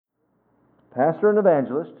Pastor and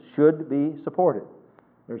evangelist should be supported.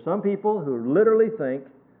 There are some people who literally think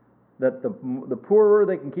that the poorer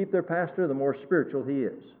they can keep their pastor, the more spiritual he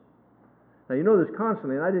is. Now, you know this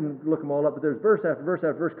constantly, and I didn't look them all up, but there's verse after verse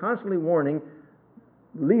after verse constantly warning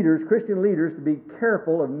leaders, Christian leaders, to be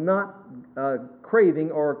careful of not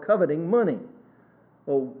craving or coveting money.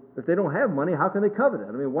 Well, if they don't have money, how can they covet it?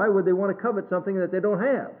 I mean, why would they want to covet something that they don't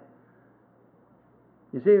have?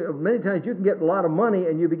 You see, many times you can get a lot of money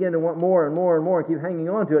and you begin to want more and more and more and keep hanging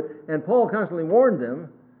on to it. And Paul constantly warned them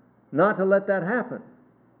not to let that happen.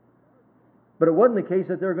 But it wasn't the case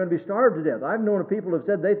that they were going to be starved to death. I've known of people who have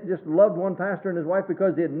said they just loved one pastor and his wife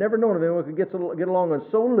because they had never known of anyone who could get along on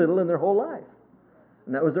so little in their whole life.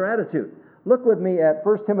 And that was their attitude. Look with me at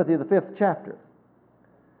 1 Timothy, the 5th chapter.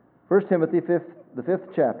 1 Timothy, the 5th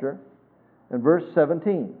chapter, and verse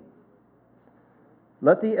 17.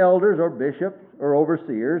 Let the elders or bishops or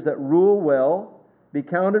overseers that rule well be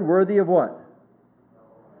counted worthy of what?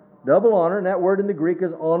 Double honor, and that word in the Greek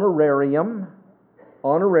is honorarium.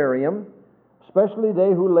 Honorarium. Especially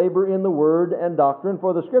they who labor in the word and doctrine.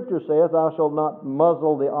 For the Scripture saith, Thou shalt not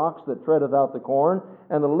muzzle the ox that treadeth out the corn,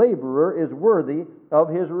 and the laborer is worthy of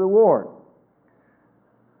his reward.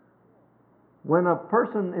 When a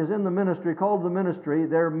person is in the ministry, called to the ministry,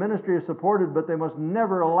 their ministry is supported, but they must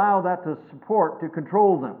never allow that to support to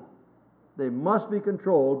control them. They must be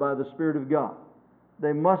controlled by the Spirit of God.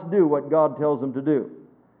 They must do what God tells them to do.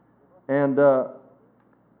 And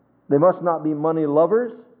they must not be money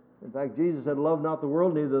lovers. In fact, Jesus said, Love not the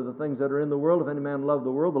world, neither the things that are in the world. If any man love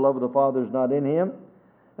the world, the love of the Father is not in him.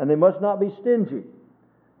 And they must not be stingy.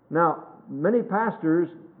 Now, many pastors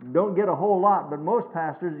don't get a whole lot, but most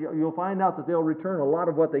pastors, you'll find out that they'll return a lot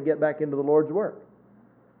of what they get back into the Lord's work.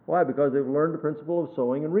 Why? Because they've learned the principle of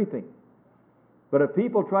sowing and reaping. But if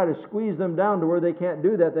people try to squeeze them down to where they can't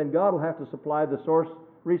do that, then God will have to supply the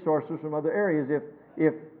resources from other areas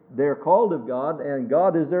if they're called of God and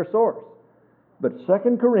God is their source. But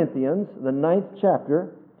 2 Corinthians, the 9th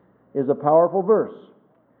chapter, is a powerful verse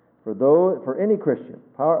for any Christian.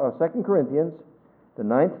 2 Corinthians, the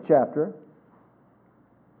 9th chapter,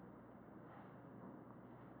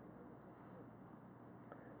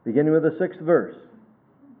 beginning with the 6th verse.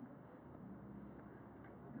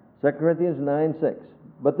 2 Corinthians 9:6.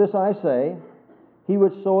 But this I say, he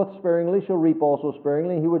which soweth sparingly shall reap also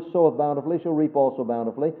sparingly, he which soweth bountifully shall reap also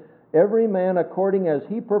bountifully. Every man according as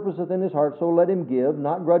he purposeth in his heart, so let him give,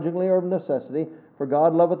 not grudgingly or of necessity, for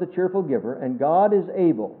God loveth a cheerful giver, and God is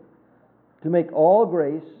able to make all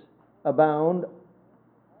grace abound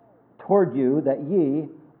toward you, that ye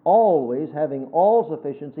always, having all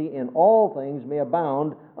sufficiency in all things, may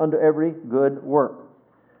abound unto every good work.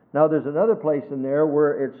 Now there's another place in there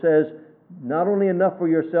where it says, not only enough for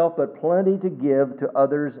yourself, but plenty to give to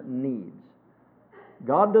others' needs.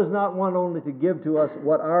 God does not want only to give to us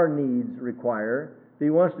what our needs require. He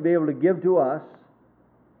wants to be able to give to us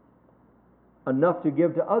enough to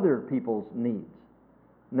give to other people's needs.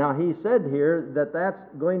 Now he said here that that's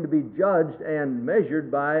going to be judged and measured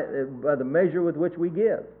by the measure with which we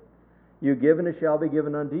give. You give and it shall be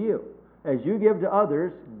given unto you. As you give to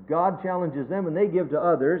others, God challenges them and they give to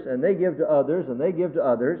others, and they give to others, and they give to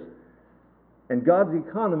others. And God's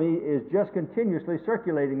economy is just continuously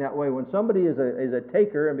circulating that way. When somebody is a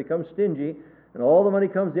taker and becomes stingy, and all the money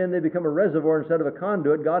comes in, they become a reservoir instead of a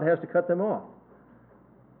conduit, God has to cut them off.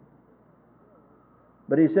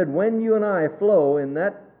 But he said, when you and I flow in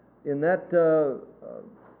that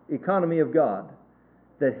economy of God,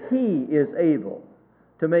 that he is able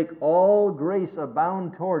to make all grace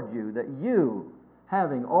abound toward you, that you,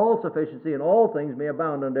 having all sufficiency in all things, may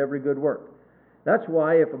abound unto every good work. That's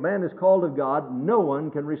why if a man is called of God, no one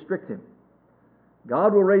can restrict him.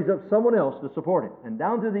 God will raise up someone else to support him. And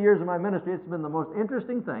down through the years of my ministry, it's been the most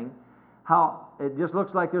interesting thing how it just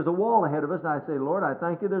looks like there's a wall ahead of us, and I say, Lord, I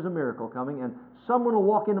thank you there's a miracle coming, and someone will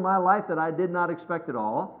walk into my life that I did not expect at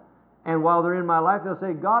all, and while they're in my life, they'll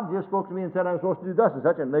say, God just spoke to me and said I'm supposed to do thus and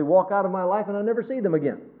such, and they walk out of my life and I never see them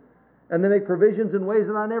again. And they make provisions in ways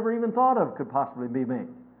that I never even thought of could possibly be made.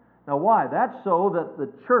 Now why? That's so that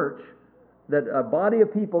the church, that a body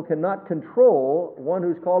of people cannot control one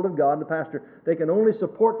who's called of God, the pastor. They can only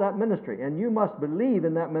support that ministry, and you must believe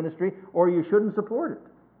in that ministry or you shouldn't support it.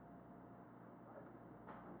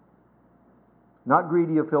 Not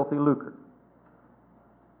greedy of filthy lucre.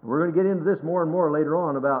 We're going to get into this more and more later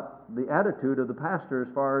on about the attitude of the pastor as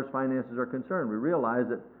far as finances are concerned. We realize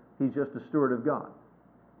that he's just a steward of God.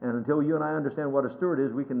 And until you and I understand what a steward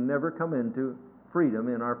is, we can never come into freedom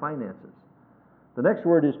in our finances. The next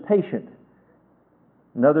word is patient.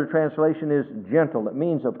 Another translation is gentle. It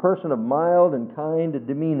means a person of mild and kind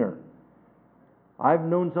demeanor. I've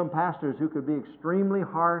known some pastors who could be extremely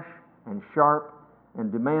harsh and sharp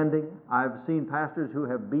and demanding. I've seen pastors who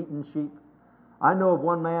have beaten sheep. I know of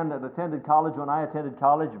one man that attended college when I attended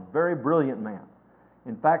college, a very brilliant man.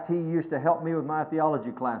 In fact, he used to help me with my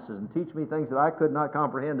theology classes and teach me things that I could not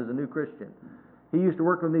comprehend as a new Christian. He used to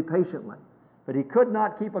work with me patiently. But he could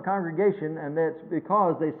not keep a congregation, and that's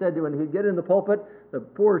because they said that when he'd get in the pulpit, the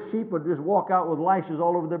poor sheep would just walk out with lashes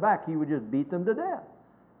all over their back. He would just beat them to death.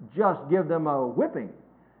 Just give them a whipping.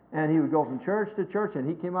 And he would go from church to church, and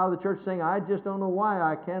he came out of the church saying, I just don't know why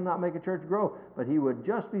I cannot make a church grow. But he would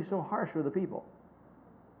just be so harsh with the people.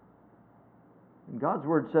 And God's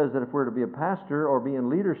Word says that if we're to be a pastor or be in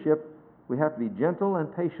leadership, we have to be gentle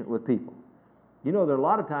and patient with people. You know, there are a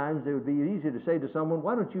lot of times it would be easy to say to someone,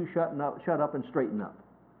 why don't you shut up and straighten up?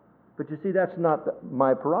 But you see, that's not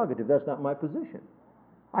my prerogative. That's not my position.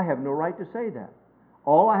 I have no right to say that.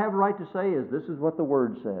 All I have a right to say is this is what the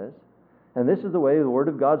Word says, and this is the way the Word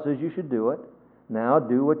of God says you should do it. Now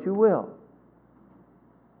do what you will.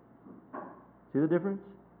 See the difference?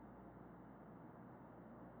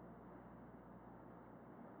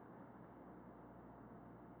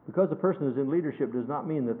 Because a person is in leadership does not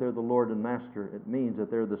mean that they're the Lord and Master. It means that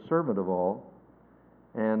they're the servant of all.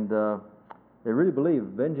 And they really believe,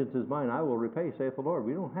 vengeance is mine, I will repay, saith the Lord.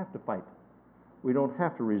 We don't have to fight. We don't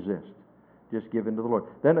have to resist. Just give in to the Lord.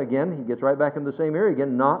 Then again, he gets right back in the same area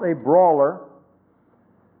again, not a brawler.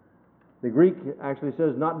 The Greek actually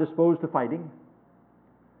says not disposed to fighting.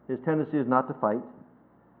 His tendency is not to fight.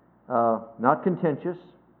 Not contentious.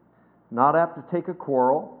 Not apt to take a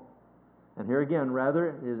quarrel. And here again,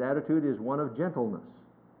 rather, his attitude is one of gentleness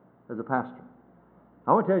as a pastor.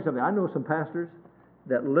 I want to tell you something. I know some pastors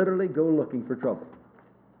that literally go looking for trouble.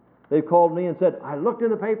 They've called me and said, I looked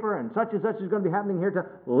in the paper and such is going to be happening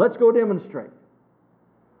here. Let's go demonstrate.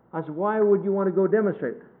 I said, why would you want to go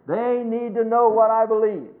demonstrate? They need to know what I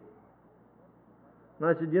believe. And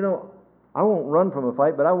I said, you know, I won't run from a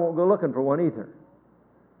fight, but I won't go looking for one either.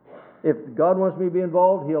 If God wants me to be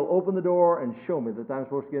involved, He'll open the door and show me that I'm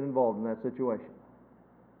supposed to get involved in that situation.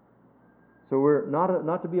 So we're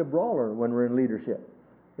not to be a brawler when we're in leadership.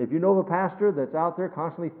 If you know of a pastor that's out there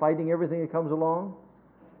constantly fighting everything that comes along,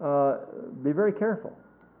 be very careful.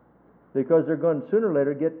 Because they're going to sooner or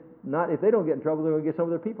later if they don't get in trouble, they're going to get some of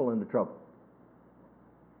their people into trouble.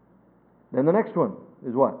 Then the next one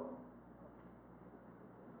is what?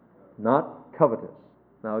 Not covetous.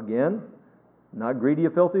 Now again, not greedy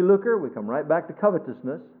of filthy lucre. We come right back to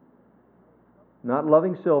covetousness. Not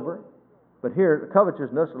loving silver. But here,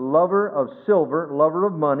 covetousness, lover of silver, lover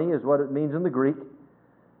of money is what it means in the Greek.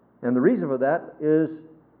 And the reason for that is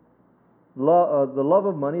the love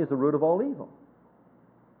of money is the root of all evil.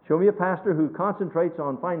 Show me a pastor who concentrates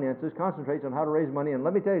on finances, concentrates on how to raise money. And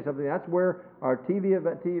let me tell you something, that's where our TV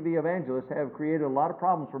evangelists have created a lot of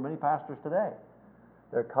problems for many pastors today.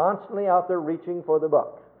 They're constantly out there reaching for the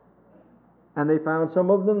buck. And they found some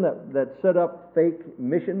of them that set up fake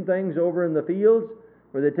mission things over in the fields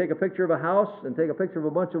where they take a picture of a house and take a picture of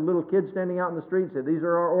a bunch of little kids standing out in the street and say, these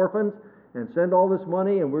are our orphans, and send all this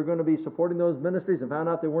money and we're going to be supporting those ministries, and found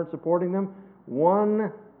out they weren't supporting them.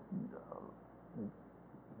 One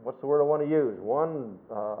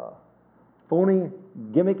phony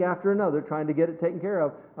gimmick after another trying to get it taken care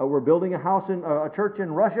of. We're building a church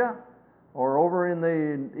in Russia or over in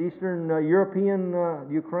the Eastern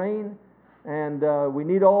European Ukraine. And we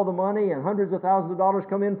need all the money, and hundreds of thousands of dollars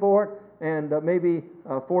come in for it, and maybe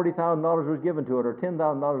 $40,000 was given to it, or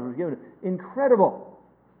 $10,000 was given to it. Incredible!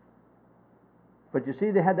 But you see,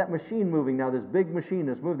 they had that machine moving now, this big machine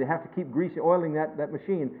that's moving. They have to keep oiling that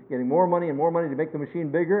machine, getting more money and more money to make the machine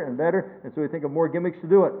bigger and better, and so they think of more gimmicks to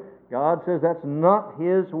do it. God says that's not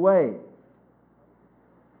His way.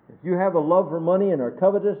 If you have a love for money and are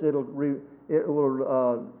covetous, it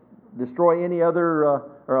will destroy any other,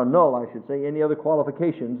 or annul, I should say, any other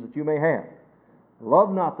qualifications that you may have.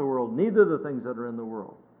 Love not the world, neither the things that are in the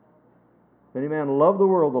world. If any man love the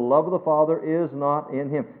world, the love of the Father is not in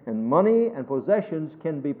him. And money and possessions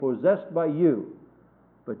can be possessed by you,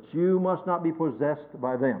 but you must not be possessed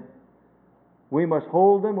by them. We must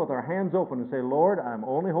hold them with our hands open and say, Lord, I'm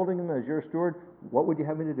only holding them as your steward. What would you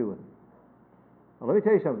have me to do with them? Now, let me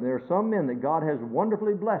tell you something. There are some men that God has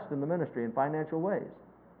wonderfully blessed in the ministry in financial ways.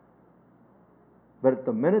 But at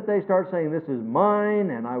the minute they start saying, this is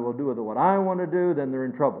mine, and I will do with it what I want to do, then they're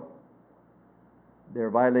in trouble.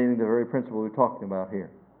 They're violating the very principle we're talking about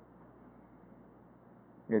here.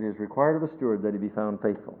 It is required of a steward that he be found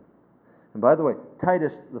faithful. And by the way,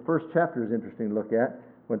 Titus, the first chapter is interesting to look at,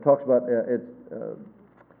 when it talks about it's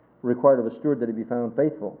required of a steward that he be found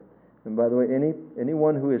faithful. And by the way,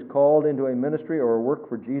 anyone who is called into a ministry or a work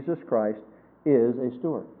for Jesus Christ is a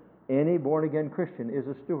steward. Any born-again Christian is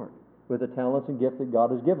a steward with the talents and gift that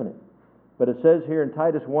God has given him. But it says here in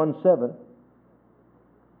Titus 1:7,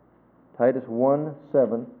 Titus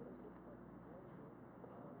 1:7,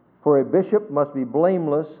 for a bishop must be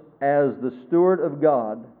blameless as the steward of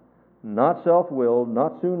God, not self-willed,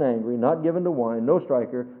 not soon angry, not given to wine, no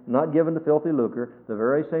striker, not given to filthy lucre. The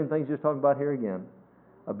very same things he's talking about here again.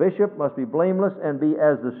 A bishop must be blameless and be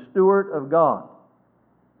as the steward of God.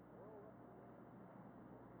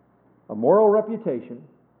 A moral reputation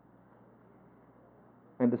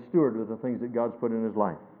and a steward of the things that God's put in his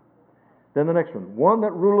life. Then the next one. One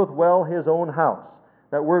that ruleth well his own house.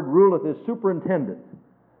 That word ruleth is superintendent.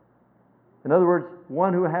 In other words,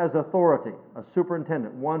 one who has authority, a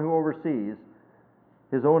superintendent, one who oversees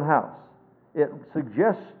his own house. It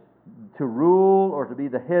suggests to rule or to be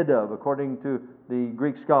the head of, according to the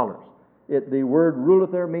Greek scholars. The word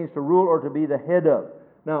ruleth there means to rule or to be the head of.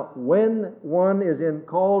 Now, when one is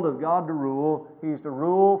called of God to rule, he's to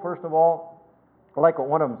rule, first of all, like what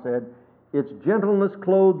one of them said, it's gentleness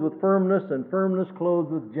clothed with firmness and firmness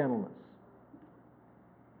clothed with gentleness.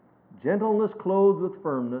 Gentleness clothed with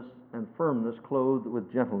firmness and firmness clothed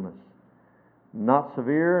with gentleness. Not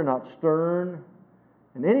severe, not stern.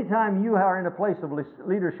 And anytime you are in a place of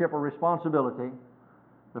leadership or responsibility,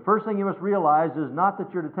 the first thing you must realize is not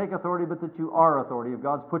that you're to take authority, but that you are authority, if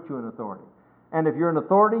God's put you in authority. And if you're in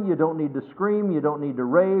authority, you don't need to scream, you don't need to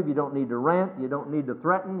rave, you don't need to rant, you don't need to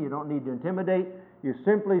threaten, you don't need to intimidate. You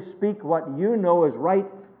simply speak what you know is right,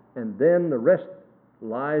 and then the rest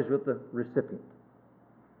lies with the recipient.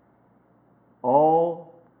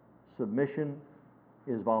 All submission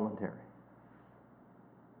is voluntary.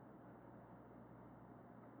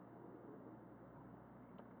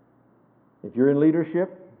 If you're in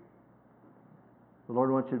leadership, the Lord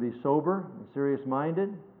wants you to be sober and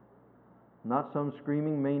serious-minded, not some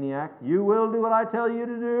screaming maniac. You will do what I tell you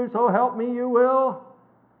to do, so help me, you will.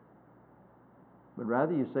 But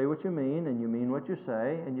rather you say what you mean, and you mean what you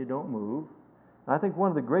say, and you don't move. And I think one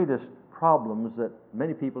of the greatest problems that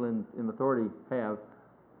many people in authority have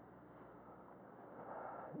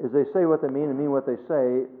is they say what they mean and mean what they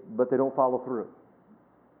say, but they don't follow through.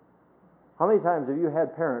 How many times have you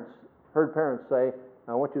heard parents say,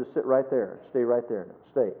 I want you to sit right there, stay right there,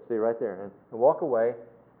 stay right there, and walk away,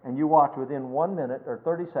 and you watch within 1 minute or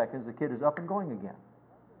 30 seconds, the kid is up and going again.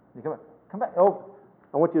 You come back, oh,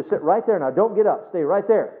 I want you to sit right there now, don't get up, stay right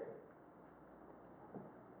there.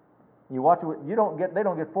 You watch it, they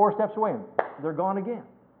don't get 4 steps away, and they're gone again.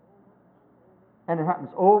 And it happens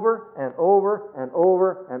over and over and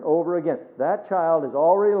over and over again. That child is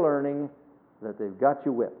already learning that they've got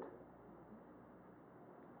you whipped.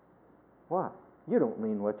 Why? You don't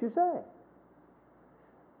mean what you say.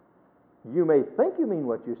 You may think you mean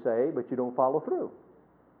what you say, but you don't follow through.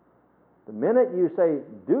 The minute you say,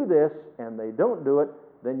 do this, and they don't do it,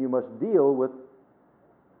 then you must deal with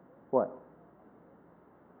what?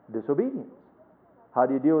 Disobedience. How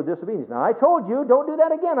do you deal with disobedience? Now, I told you, don't do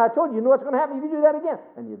that again. I told you, you know what's going to happen if you do that again.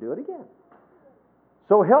 And you do it again.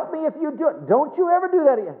 So help me if you do it. Don't you ever do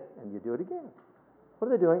that again. And you do it again. What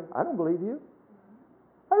are they doing? I don't believe you.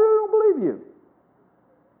 I really don't believe you.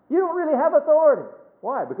 You don't really have authority.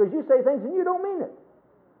 Why? Because you say things and you don't mean it.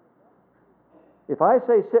 If I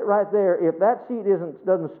say sit right there, if that seat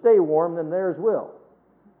doesn't stay warm, then theirs will.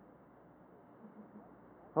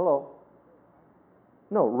 Hello?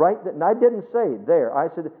 No, right there. And I didn't say there.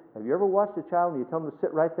 I said, have you ever watched a child and you tell them to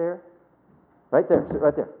sit right there? Right there, sit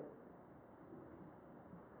right there.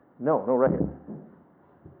 No, right here.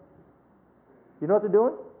 You know what they're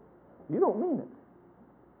doing? You don't mean it.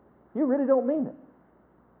 You really don't mean it.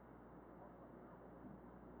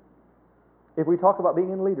 If we talk about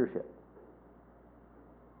being in leadership,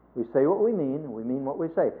 we say what we mean, and we mean what we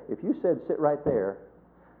say. If you said sit right there,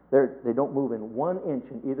 they don't move in 1 inch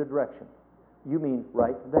in either direction. You mean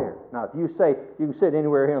right there. Now, if you say you can sit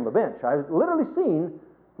anywhere here on the bench, I've literally seen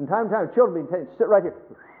from time to time children being taken, sit right here,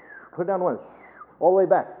 put it down one, all the way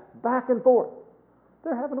back and forth.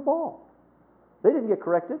 They're having a ball. They didn't get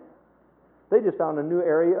corrected. They just found a new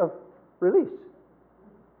area of release.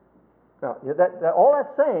 Now, all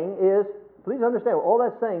that's saying is, please understand, all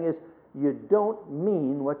that's saying is you don't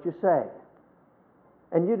mean what you say.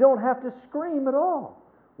 And you don't have to scream at all.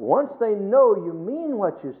 Once they know you mean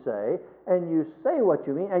what you say, and you say what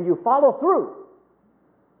you mean, and you follow through,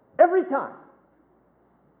 every time,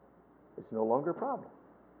 it's no longer a problem.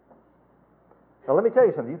 Now let me tell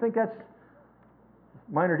you something. You think that's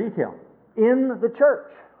minor detail? In the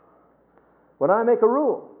church, when I make a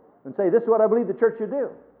rule and say this is what I believe the church should do,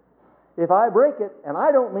 if I break it and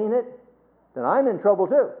I don't mean it, then I'm in trouble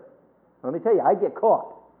too. Let me tell you, I get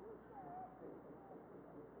caught.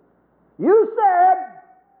 You said,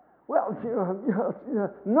 well,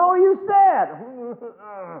 no, you said.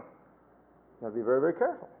 Got to be very, very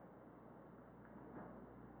careful.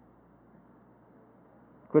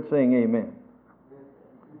 Quit saying amen.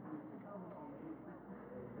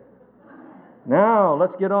 Now,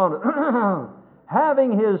 let's get on to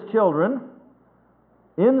having his children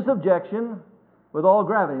in subjection with all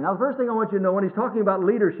gravity. Now, the first thing I want you to know, when he's talking about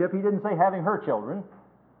leadership, he didn't say having her children.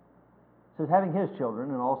 He says having his children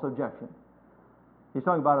in all subjection. He's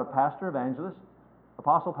talking about a pastor, evangelist,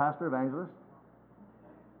 apostle, pastor, evangelist,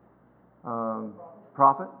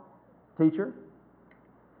 prophet, teacher,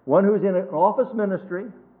 one who's in an office ministry.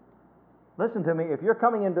 Listen to me, if you're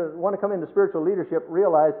want to come into spiritual leadership,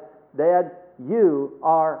 realize, Dad, you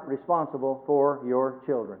are responsible for your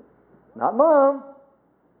children. Not Mom.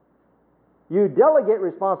 You delegate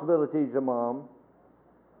responsibility to Mom,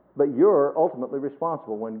 but you're ultimately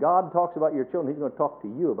responsible. When God talks about your children, He's going to talk to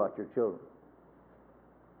you about your children.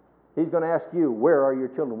 He's going to ask you, where are your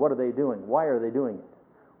children? What are they doing? Why are they doing it?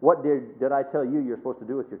 What did I tell you you're supposed to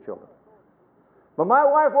do with your children? But my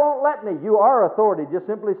wife won't let me. You are authority. Just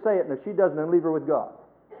simply say it, and if she doesn't, then leave her with God.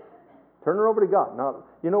 Turn her over to God. Now,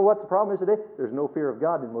 you know what the problem is today? There's no fear of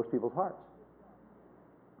God in most people's hearts.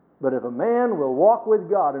 But if a man will walk with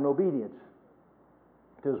God in obedience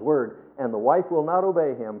to His Word, and the wife will not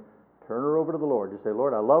obey him, turn her over to the Lord. Just say,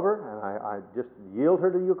 Lord, I love her, and I just yield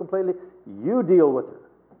her to you completely. You deal with her.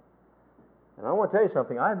 And I want to tell you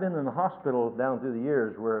something. I've been in the hospital down through the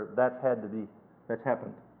years where that's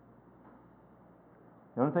happened.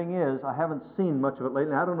 The only thing is, I haven't seen much of it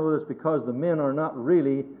lately. I don't know if it's because the men are not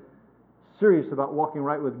really serious about walking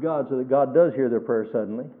right with God so that God does hear their prayers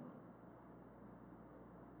suddenly.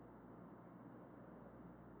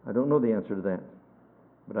 I don't know the answer to that.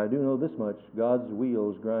 But I do know this much. God's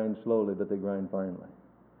wheels grind slowly, but they grind finely.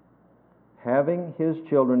 Having his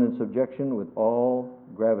children in subjection with all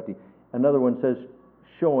gravity. Another one says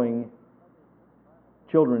children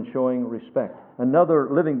showing respect. Another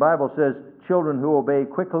Living Bible says children who obey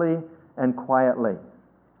quickly and quietly.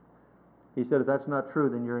 He said if that's not true,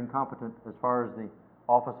 then you're incompetent as far as the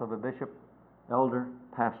office of a bishop, elder,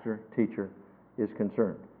 pastor, teacher is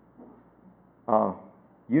concerned.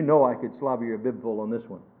 You know I could slobber your bib full on this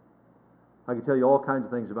one. I could tell you all kinds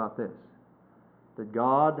of things about this. That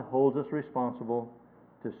God holds us responsible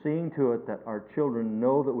to seeing to it that our children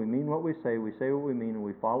know that we mean what we say what we mean, and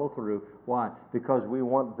we follow through. Why? Because we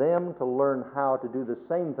want them to learn how to do the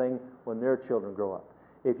same thing when their children grow up.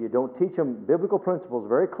 If you don't teach them biblical principles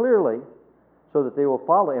very clearly so that they will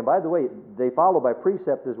follow, and by the way, they follow by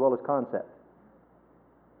precept as well as concept.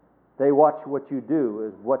 They watch what you do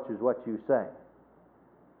as much as what you say.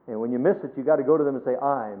 And when you miss it, you got to go to them and say,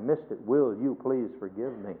 I missed it. Will you please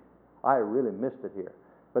forgive me? I really missed it here.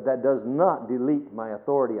 But that does not delete my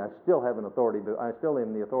authority. I still have an authority, but I still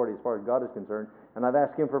am the authority as far as God is concerned. And I've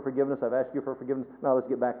asked Him for forgiveness. I've asked you for forgiveness. Now let's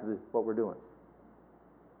get back to what we're doing.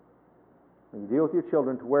 When you deal with your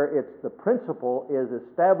children to where the principle is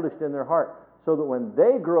established in their heart, so that when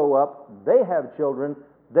they grow up, they have children,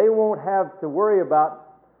 they won't have to worry about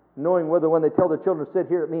knowing whether when they tell their children to sit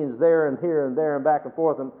here, it means there and here and there and back and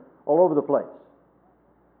forth and all over the place.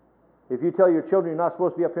 If you tell your children you're not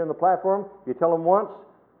supposed to be up here on the platform, you tell them once,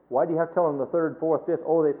 why do you have to tell them the third, fourth, fifth?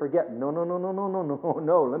 Oh, they forget. No.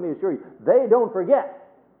 Let me assure you, they don't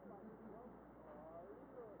forget.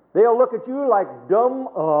 They'll look at you like dumb.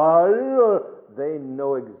 They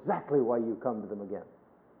know exactly why you come to them again.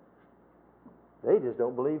 They just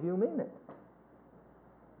don't believe you mean it.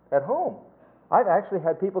 At home, I've actually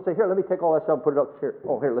had people say, here, let me take all that stuff and put it up here.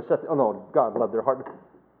 Oh, here, let's set it. Oh, no, God love their heart.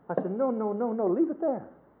 I said, no, leave it there.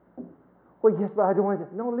 Well, yes, but I don't want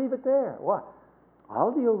it. No, leave it there. Why?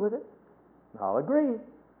 I'll deal with it. I'll agree.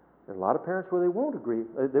 There's a lot of parents where they won't agree.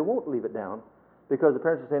 They won't leave it down because the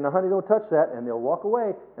parents will say, now, honey, don't touch that, and they'll walk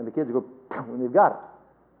away, and the kids will go, and they've got it.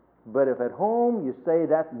 But if at home you say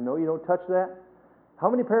that, no, you don't touch that, how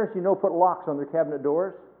many parents do you know put locks on their cabinet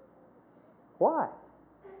doors? Why?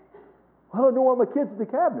 Well, I don't want my kids in the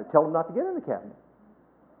cabinet. Tell them not to get in the cabinet.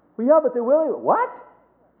 Well, yeah, but they will. What?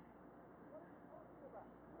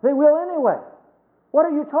 They will anyway. What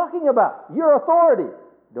are you talking about? Your authority.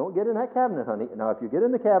 Don't get in that cabinet, honey. Now, if you get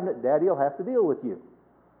in the cabinet, Daddy will have to deal with you.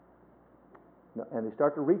 And they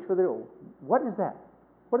start to reach for their... What is that?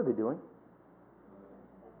 What are they doing?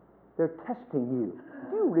 They're testing you.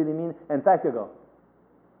 Do you really mean... In fact, they go...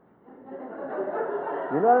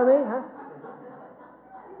 You know what I mean, huh?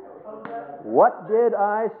 What did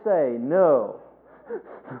I say? No.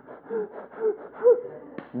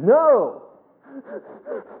 No.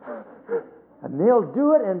 And they'll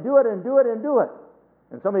do it and do it and do it and do it.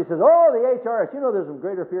 And somebody says, oh, the HRS. You know there's a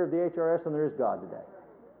greater fear of the HRS than there is God today.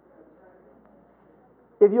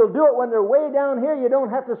 If you'll do it when they're way down here, you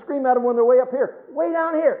don't have to scream at them when they're way up here. Way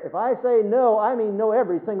down here. If I say no, I mean no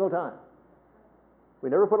every single time. We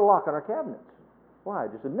never put a lock on our cabinets. Why? I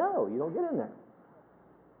just said, no, you don't get in there.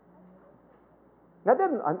 That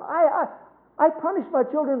didn't. I punish my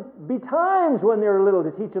children betimes when they're little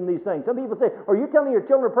to teach them these things. Some people say, are you telling your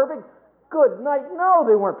children are perfect? Good night. No,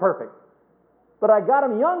 they weren't perfect. But I got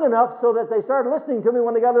them young enough so that they started listening to me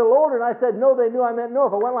when they got a little older, and I said, no, they knew I meant no.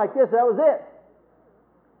 If I went like this, that was it.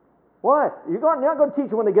 Why? You're not going to teach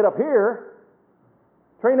them when they get up here.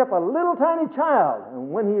 Train up a little tiny child, and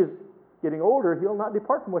when he's getting older, he'll not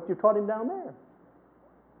depart from what you taught him down there.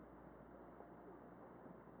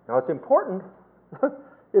 Now, it's important.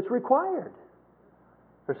 It's required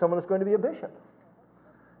for someone that's going to be a bishop.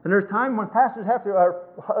 And there's time when pastors have to,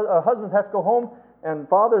 or husbands have to go home, and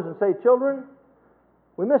fathers and say, children,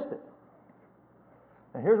 we missed it.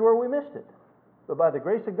 And here's where we missed it. But by the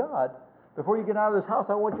grace of God, before you get out of this house,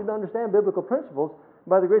 I want you to understand biblical principles.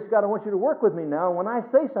 By the grace of God, I want you to work with me now. And when I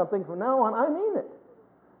say something from now on, I mean it.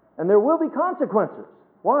 And there will be consequences.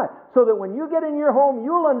 Why? So that when you get in your home,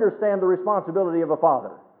 you'll understand the responsibility of a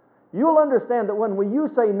father. You'll understand that when you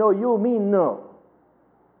say no, you'll mean no.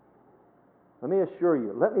 Let me just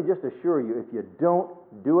assure you, if you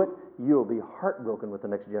don't do it, you'll be heartbroken with the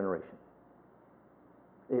next generation.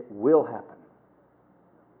 It will happen.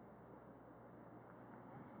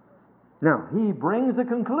 Now, he brings a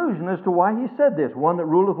conclusion as to why he said this. One that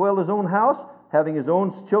ruleth well his own house, having his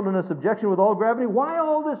own children in subjection with all gravity. Why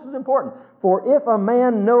all this is important? For if a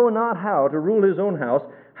man know not how to rule his own house,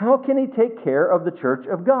 how can he take care of the church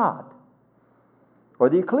of God? Or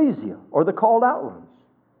the ecclesia? Or the called out ones?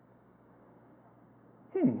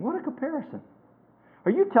 What a comparison.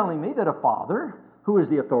 Are you telling me that a father, who is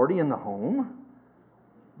the authority in the home,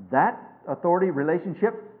 that authority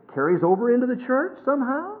relationship carries over into the church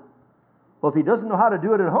somehow? Well, if he doesn't know how to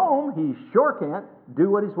do it at home, he sure can't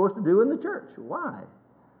do what he's supposed to do in the church. Why?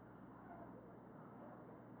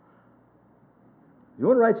 You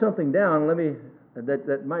want to write something down,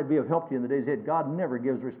 that might be of help to you in the days ahead. God never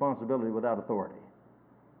gives responsibility without authority.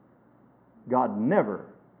 God never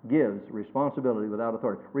gives responsibility without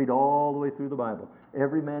authority. Read all the way through the Bible.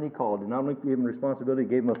 Every man he called did not only give him responsibility, he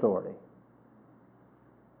gave him authority.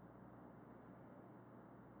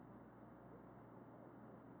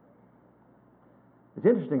 It's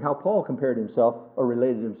interesting how Paul compared himself or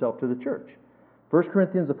related himself to the church. 1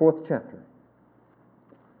 Corinthians, the 4th chapter.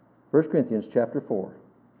 1 Corinthians chapter 4.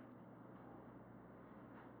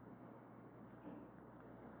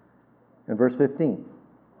 And verse 15.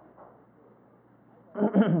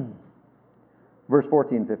 Verse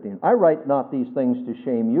 14 and 15. I write not these things to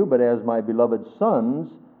shame you, but as my beloved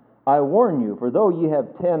sons, I warn you, for though ye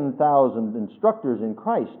have 10,000 instructors in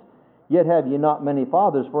Christ, yet have ye not many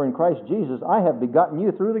fathers, for in Christ Jesus I have begotten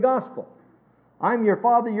you through the gospel. I'm your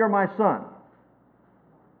father, you're my son.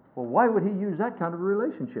 Well, why would he use that kind of a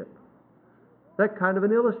relationship? That kind of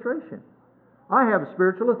an illustration. I have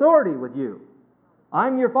spiritual authority with you.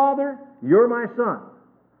 I'm your father, you're my son.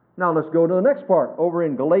 Now let's go to the next part, over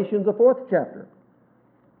in Galatians, the 4th chapter.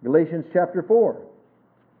 Galatians chapter 4.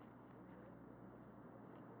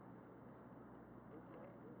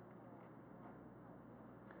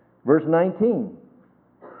 Verse 19.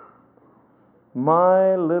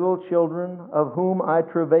 My little children, of whom I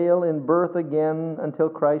travail in birth again until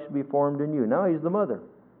Christ be formed in you. Now he's the mother.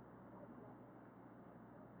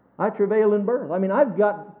 I travail in birth. I mean, I've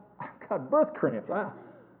got birth cramps.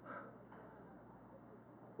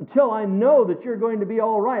 Until I know that you're going to be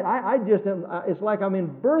all right, it's like I'm in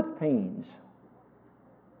birth pains.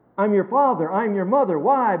 I'm your father, I'm your mother.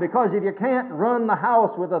 Why? Because if you can't run the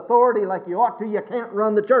house with authority like you ought to, you can't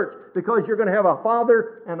run the church, because you're going to have a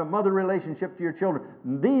father and a mother relationship to your children.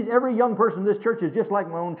 Every young person in this church is just like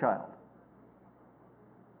my own child.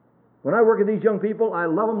 When I work with these young people, I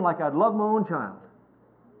love them like I'd love my own child.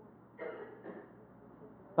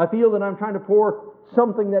 I feel that I'm trying to pour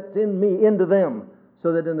something that's in me into them,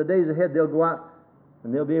 so that in the days ahead they'll go out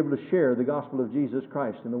and they'll be able to share the gospel of Jesus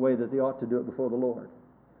Christ in the way that they ought to do it before the Lord.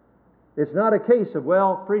 It's not a case of,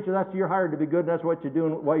 well, preacher, you're hired to be good, and that's what you're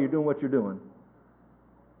doing, why you're doing what you're doing.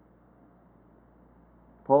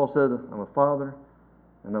 Paul said, I'm a father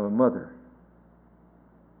and I'm a mother.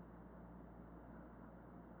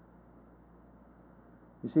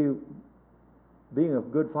 You see, being a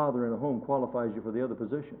good father in a home qualifies you for the other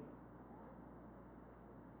position.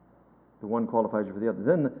 The one qualifies you for the other.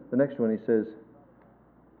 Then the next one, he says,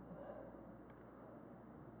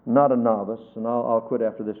 not a novice, and I'll quit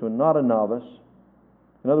after this one, not a novice,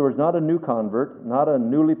 In other words, not a new convert, not a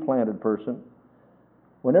newly planted person.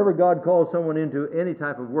 Whenever God calls someone into any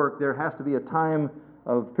type of work, there has to be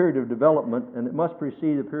a period of development, and it must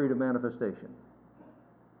precede a period of manifestation.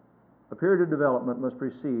 A period of development must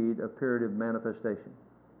precede a period of manifestation.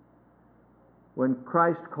 When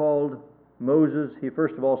Christ called Moses, he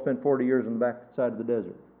first of all spent 40 years on the backside of the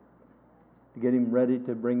desert to get him ready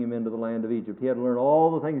to bring him into the land of Egypt. He had to learn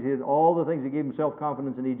all the things that gave him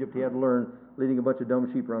self-confidence in Egypt. He had to learn leading a bunch of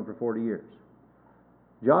dumb sheep around for 40 years.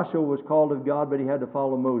 Joshua was called of God, but he had to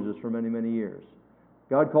follow Moses for many, many years.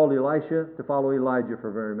 God called Elisha to follow Elijah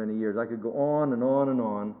for very many years. I could go on and on and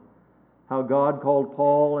on. How God called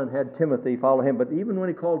Paul and had Timothy follow him. But even when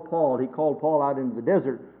he called Paul out into the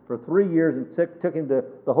desert for 3 years and took him to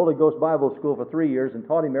the Holy Ghost Bible School for 3 years and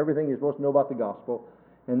taught him everything he was supposed to know about the gospel.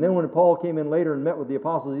 And then when Paul came in later and met with the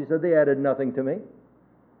apostles, he said, they added nothing to me.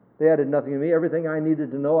 They added nothing to me. Everything I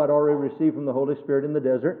needed to know I'd already received from the Holy Spirit in the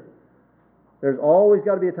desert. There's always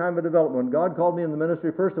got to be a time of development. When God called me in the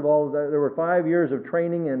ministry, first of all, there were 5 years of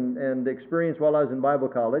training and experience while I was in Bible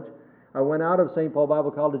college. I went out of St. Paul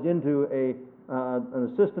Bible College into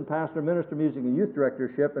an assistant pastor, minister of music, and youth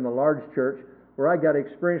directorship in a large church where I got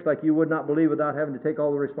experience like you would not believe without having to take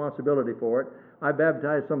all the responsibility for it. I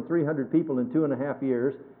baptized some 300 people in 2.5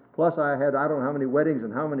 years. Plus I had, I don't know how many weddings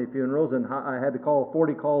and how many funerals, and I had to call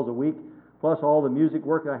 40 calls a week, plus all the music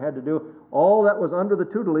work I had to do. All that was under the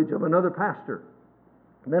tutelage of another pastor.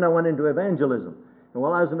 And then I went into evangelism. And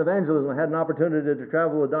while I was in evangelism, I had an opportunity to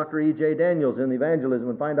travel with Dr. E.J. Daniels in evangelism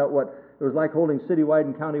and find out what it was like holding citywide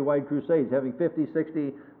and countywide crusades, having 50,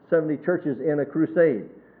 60, 70 churches in a crusade.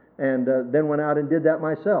 And then went out and did that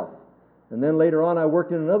myself. And then later on, I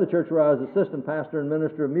worked in another church where I was assistant pastor and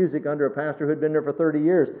minister of music under a pastor who had been there for 30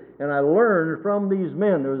 years. And I learned from these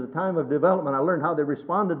men. There was a time of development. I learned how they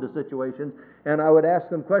responded to situations, and I would ask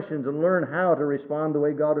them questions and learn how to respond the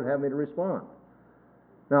way God would have me to respond.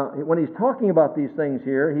 Now, when he's talking about these things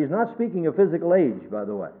here, he's not speaking of physical age, by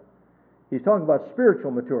the way. He's talking about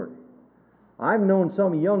spiritual maturity. I've known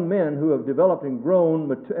some young men who have developed and grown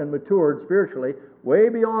and matured spiritually way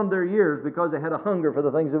beyond their years because they had a hunger for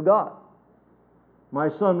the things of God. My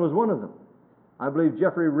son was one of them. I believe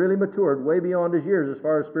Jeffrey really matured way beyond his years as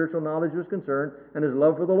far as spiritual knowledge was concerned and his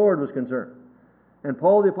love for the Lord was concerned. And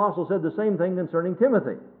Paul the Apostle said the same thing concerning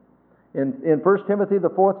Timothy. In 1 Timothy, the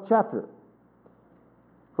 4th chapter.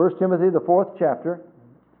 1 Timothy, the 4th chapter.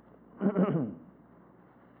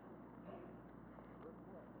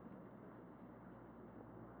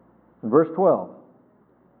 Verse 12.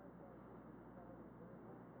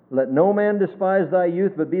 Let no man despise thy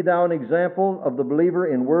youth, but be thou an example of the believer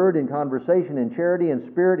in word, in conversation, in charity,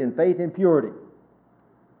 in spirit, in faith, in purity.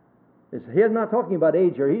 He is not talking about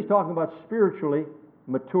age here. He's talking about spiritually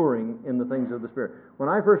maturing in the things of the Spirit. When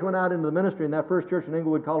I first went out into the ministry in that first church in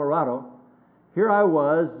Englewood, Colorado, here I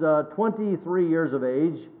was, 23 years of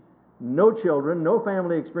age, no children, no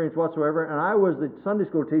family experience whatsoever, and I was the Sunday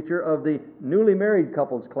school teacher of the newly married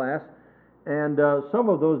couples class, and some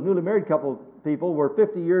of those newly married people were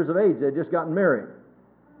 50 years of age. They had just gotten married.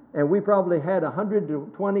 And we probably had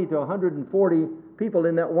 120 to 140 people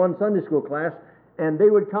in that one Sunday school class, and they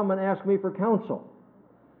would come and ask me for counsel.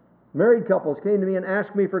 Married couples came to me and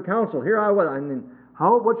asked me for counsel. Here I was. I mean,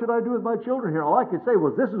 what should I do with my children here? All I could say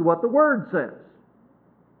was, this is what the Word says.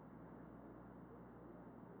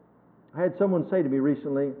 I had someone say to me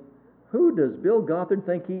recently, who does Bill Gothard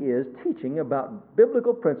think he is teaching about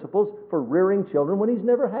biblical principles for rearing children when he's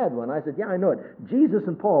never had one? I said, yeah, I know it. Jesus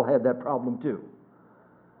and Paul had that problem too.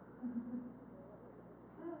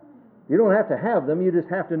 You don't have to have them. You just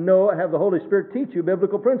have to have the Holy Spirit teach you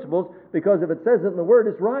biblical principles, because if it says it in the Word,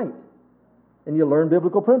 it's right. And you learn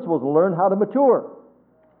biblical principles and learn how to mature.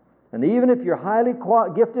 And even if you're highly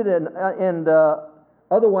gifted and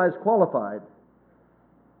otherwise qualified,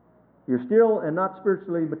 you're still, and not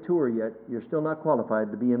spiritually mature yet, you're still not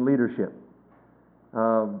qualified to be in leadership.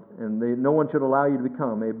 No one should allow you to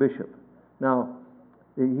become a bishop. Now,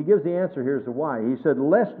 he gives the answer here as to why. He said,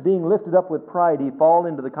 lest being lifted up with pride he fall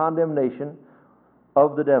into the condemnation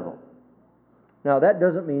of the devil. Now, that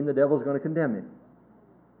doesn't mean the devil's going to condemn him.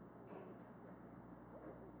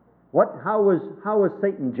 How was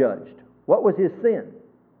Satan judged? What was his sin?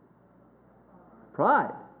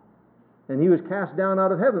 Pride. And he was cast down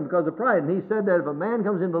out of heaven because of pride. And he said that if a man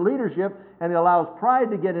comes into leadership and he allows pride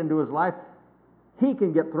to get into his life, he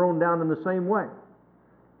can get thrown down in the same way.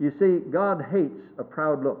 You see, God hates a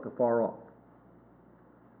proud look afar off.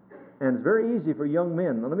 And it's very easy for young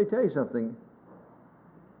men. Now, let me tell you something.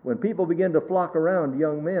 When people begin to flock around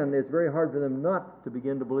young men, it's very hard for them not to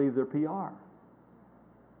begin to believe their PR.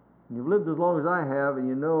 You've lived as long as I have, and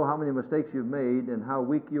you know how many mistakes you've made and how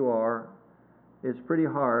weak you are. It's pretty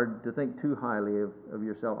hard to think too highly of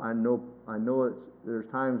yourself. I know there's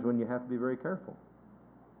times when you have to be very careful.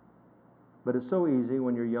 But it's so easy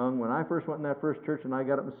when you're young. When I first went in that first church and I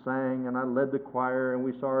got up and sang and I led the choir, and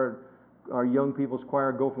we saw our young people's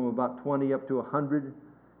choir go from about 20 up to 100,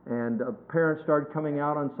 and parents started coming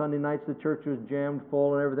out on Sunday nights. The church was jammed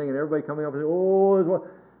full and everything, and everybody coming up and saying, "Oh, there's one."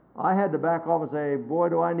 I had to back off and say, "Boy,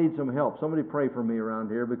 do I need some help. Somebody pray for me around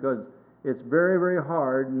here," because it's very, very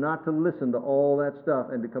hard not to listen to all that stuff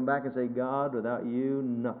and to come back and say, "God, without you,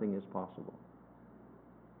 nothing is possible."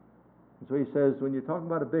 And so he says, when you're talking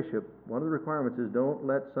about a bishop, one of the requirements is don't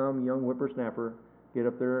let some young whippersnapper get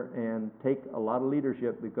up there and take a lot of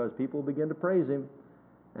leadership, because people begin to praise him,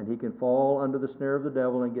 and he can fall under the snare of the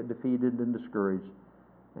devil and get defeated and discouraged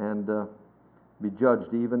and be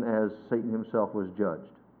judged even as Satan himself was judged.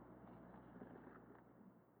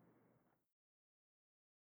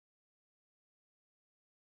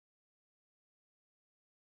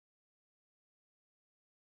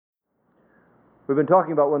 We've been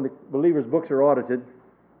talking about when the believer's books are audited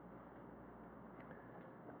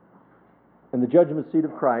in the judgment seat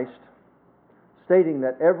of Christ, stating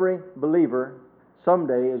that every believer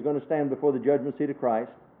someday is going to stand before the judgment seat of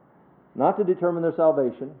Christ, not to determine their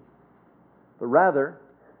salvation, but rather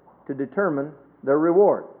to determine their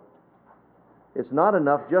reward. It's not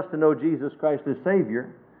enough just to know Jesus Christ as Savior.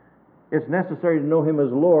 It's necessary to know Him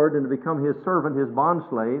as Lord and to become His servant, His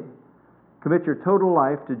bondslave. Commit your total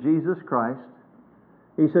life to Jesus Christ.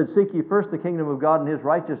 He said, "Seek ye first the kingdom of God and His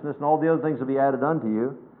righteousness, and all the other things will be added unto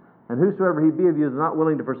you. And whosoever he be of you is not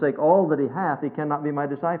willing to forsake all that he hath, he cannot be my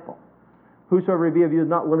disciple. Whosoever he be of you is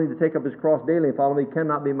not willing to take up his cross daily and follow me,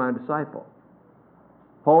 cannot be my disciple."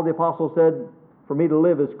 Paul the Apostle said, "For me to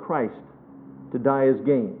live is Christ, to die is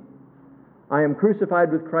gain. I am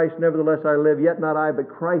crucified with Christ, nevertheless I live, yet not I, but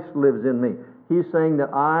Christ lives in me." He's saying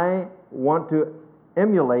that I want to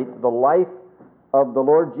emulate the life of the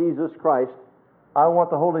Lord Jesus Christ. I want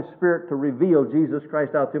the Holy Spirit to reveal Jesus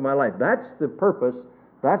Christ out through my life. That's the purpose,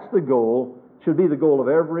 that's the goal, should be the goal of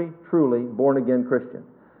every truly born-again Christian.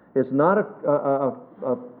 It's not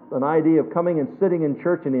an idea of coming and sitting in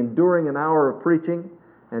church and enduring an hour of preaching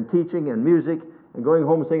and teaching and music and going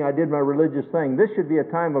home and saying, "I did my religious thing." This should be a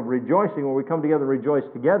time of rejoicing where we come together and rejoice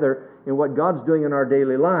together in what God's doing in our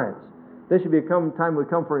daily lives. This should be a time we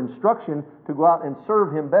come for instruction to go out and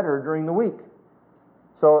serve Him better during the week.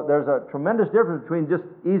 So there's a tremendous difference between just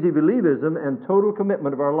easy believism and total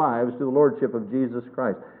commitment of our lives to the Lordship of Jesus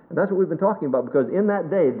Christ. And that's what we've been talking about, because in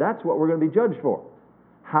that day, that's what we're going to be judged for.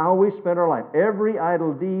 How we spend our life. Every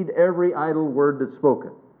idle deed, every idle word that's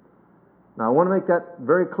spoken. Now, I want to make that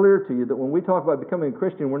very clear to you, that when we talk about becoming a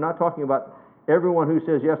Christian, we're not talking about everyone who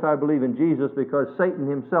says, "Yes, I believe in Jesus," because Satan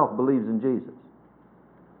himself believes in Jesus.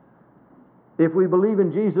 If we believe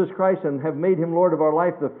in Jesus Christ and have made Him Lord of our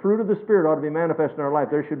life, the fruit of the Spirit ought to be manifest in our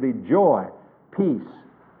life. There should be joy, peace,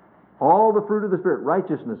 all the fruit of the Spirit,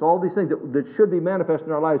 righteousness, all these things that should be manifest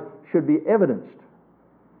in our lives should be evidenced.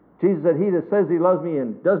 Jesus said, "He that says he loves me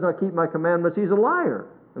and does not keep my commandments, he's a liar,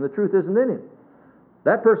 and the truth isn't in him."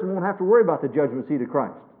 That person won't have to worry about the judgment seat of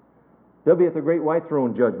Christ. They'll be at the great white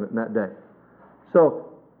throne judgment in that day. So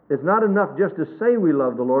it's not enough just to say we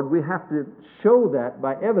love the Lord. We have to show that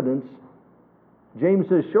by evidence. James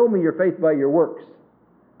says, "Show me your faith by your works."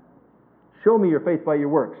 Show me your faith by your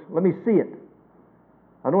works. Let me see it.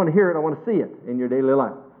 I don't want to hear it, I want to see it in your daily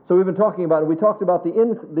life. So we've been talking about it. We talked about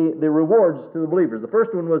the rewards to the believers. The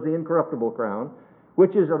first one was the incorruptible crown,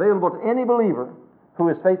 which is available to any believer who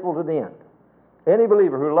is faithful to the end. Any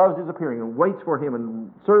believer who loves His appearing and waits for Him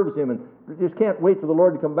and serves Him and just can't wait for the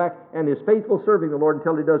Lord to come back and is faithful serving the Lord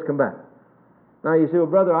until He does come back. Now you say, "Well,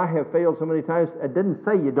 brother, I have failed so many times." It didn't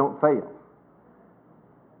say you don't fail.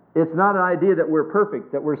 It's not an idea that we're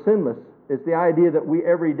perfect, that we're sinless. It's the idea that we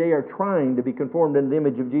every day are trying to be conformed into the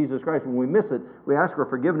image of Jesus Christ. When we miss it, we ask for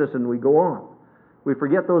forgiveness and we go on. We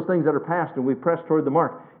forget those things that are past and we press toward the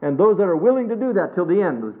mark. And those that are willing to do that till the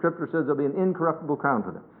end, the Scripture says there'll be an incorruptible crown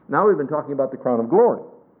for them. Now we've been talking about the crown of glory.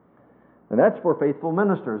 And that's for faithful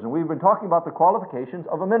ministers. And we've been talking about the qualifications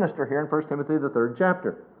of a minister here in 1 Timothy, the 3rd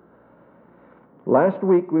chapter. Last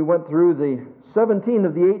week we went through the 17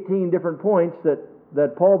 of the 18 different points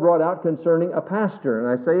that Paul brought out concerning a pastor. And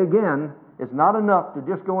I say again, it's not enough to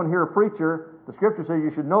just go and hear a preacher. The Scripture says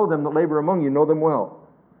you should know them that labor among you, know them well.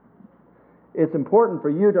 It's important for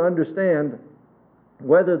you to understand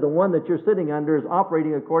whether the one that you're sitting under is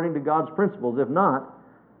operating according to God's principles. If not,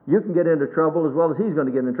 you can get into trouble as well as he's going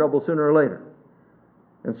to get into trouble sooner or later.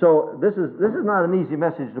 And so this is not an easy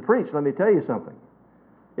message to preach, let me tell you something.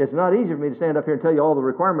 It's not easy for me to stand up here and tell you all the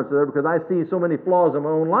requirements are there because I see so many flaws in my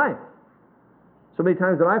own life. So many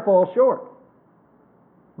times that I fall short.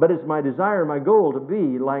 But it's my desire, my goal to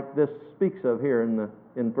be like this speaks of here in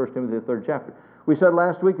 1 Timothy, the 3rd chapter. We said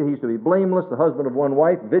last week that he's to be blameless, the husband of one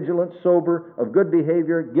wife, vigilant, sober, of good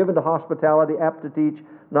behavior, given to hospitality, apt to teach,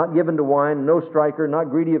 not given to wine, no striker, not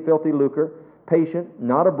greedy of filthy lucre, patient,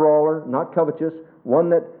 not a brawler, not covetous, one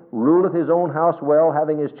that ruleth his own house well,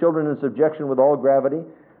 having his children in subjection with all gravity.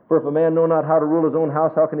 For if a man know not how to rule his own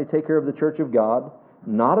house, how can he take care of the church of God?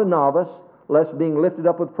 Not a novice, lest being lifted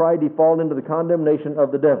up with pride he fall into the condemnation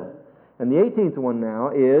of the devil. And the 18th one now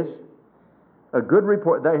is a good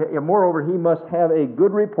report. Moreover, he must have a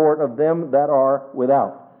good report of them that are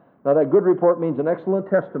without. Now that good report means an excellent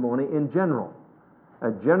testimony in general.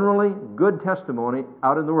 A generally good testimony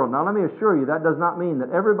out in the world. Now let me assure you, that does not mean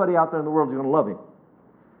that everybody out there in the world is going to love him.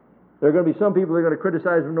 There are going to be some people that are going to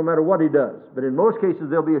criticize him no matter what he does. But in most cases,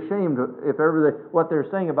 they'll be ashamed if ever what they're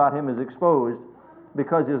saying about him is exposed,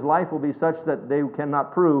 because his life will be such that they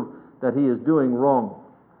cannot prove that he is doing wrong.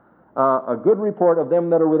 A good report of them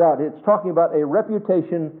that are without. It's talking about a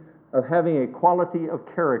reputation of having a quality of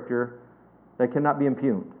character that cannot be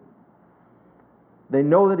impugned. They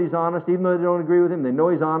know that he's honest, even though they don't agree with him. They know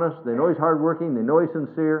he's honest. They know he's hardworking. They know he's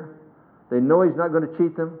sincere. They know he's not going to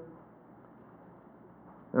cheat them.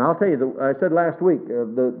 And I'll tell you, I said last week,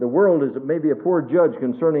 the world is maybe a poor judge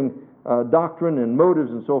concerning doctrine and motives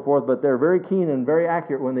and so forth, but they're very keen and very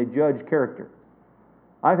accurate when they judge character.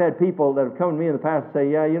 I've had people that have come to me in the past and say,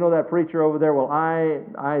 yeah, you know that preacher over there, well,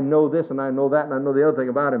 I know this and I know that and I know the other thing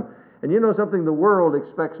about him. And you know something, the world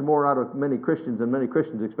expects more out of many Christians than many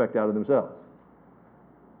Christians expect out of themselves.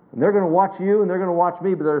 And they're going to watch you and they're going to watch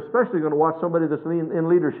me, but they're especially going to watch somebody that's in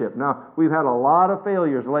leadership. Now, we've had a lot of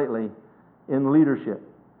failures lately in leadership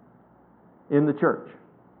in the church.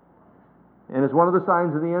 And it's one of the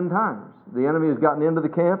signs of the end times. The enemy has gotten into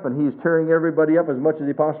the camp and he's tearing everybody up as much as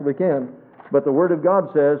he possibly can. But the Word of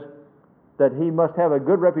God says that he must have a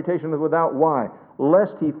good reputation without why?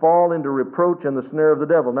 Lest he fall into reproach and the snare of the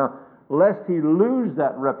devil. Now, lest he lose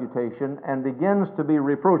that reputation and begins to be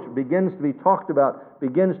reproached, begins to be talked about,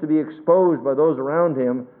 begins to be exposed by those around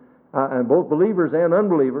him, and both believers and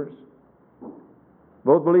unbelievers.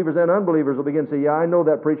 Both believers and unbelievers will begin to say, yeah, I know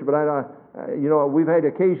that preacher, but we've had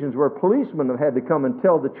occasions where policemen have had to come and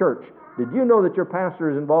tell the church, did you know that your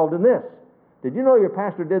pastor is involved in this? Did you know your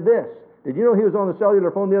pastor did this? Did you know he was on the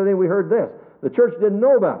cellular phone the other day and we heard this? The church didn't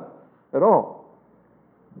know about it at all.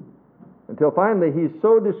 Until finally he's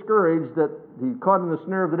so discouraged that he's caught in the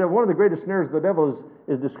snare of the devil. One of the greatest snares of the devil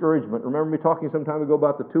is discouragement. Remember me talking some time ago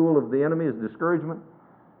about the tool of the enemy is discouragement?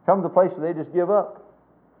 Comes to a place where they just give up.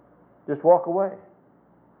 Just walk away.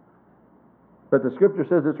 But the Scripture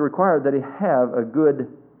says it's required that he have a good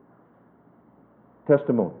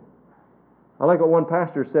testimony. I like what one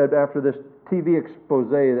pastor said after this TV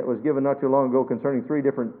expose that was given not too long ago concerning 3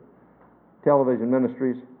 different television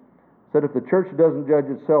ministries. Said if the church doesn't judge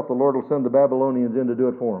itself, the Lord will send the Babylonians in to do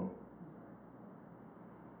it for them.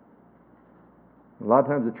 A lot of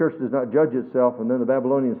times the church does not judge itself, and then the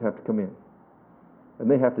Babylonians have to come in.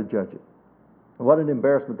 And they have to judge it. And what an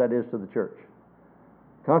embarrassment that is to the church.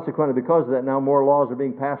 Consequently, because of that, now more laws are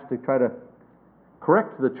being passed to try to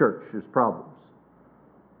correct the church's problems.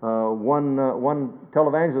 One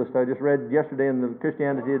televangelist I just read yesterday in the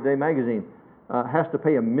Christianity Today magazine has to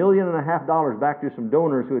pay $1.5 million back to some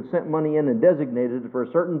donors who had sent money in and designated it for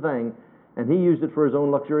a certain thing, and he used it for his own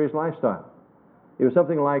luxurious lifestyle. It was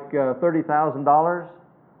something like $30,000.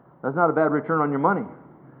 That's not a bad return on your money.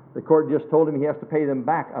 The court just told him he has to pay them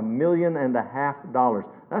back $1.5 million.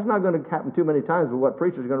 That's not going to happen too many times, but what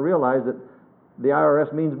preachers are going to realize that the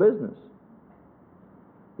IRS means business.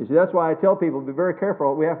 You see, that's why I tell people, be very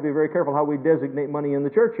careful. We have to be very careful how we designate money in the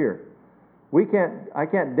church here. I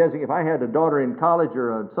can't designate, if I had a daughter in college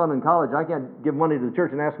or a son in college, I can't give money to the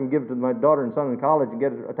church and ask them to give it to my daughter and son in college and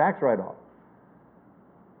get a tax write-off.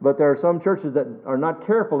 But there are some churches that are not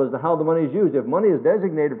careful as to how the money is used. If money is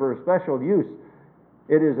designated for a special use,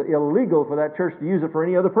 it is illegal for that church to use it for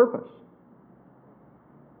any other purpose.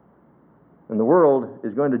 And the world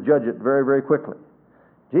is going to judge it very, very quickly.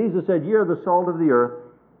 Jesus said, ye are the salt of the earth,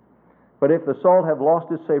 but if the salt have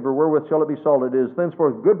lost its savor, wherewith shall it be salted? It is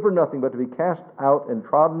thenceforth good for nothing but to be cast out and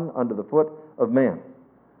trodden under the foot of man.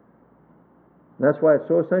 And that's why it's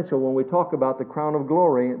so essential when we talk about the crown of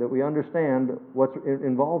glory that we understand what's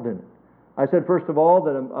involved in it. I said, first of all,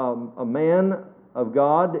 that a man of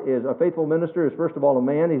God is a faithful minister is first of all a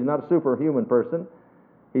man. He's not a superhuman person.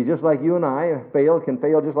 He's just like you and I, can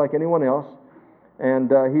fail just like anyone else.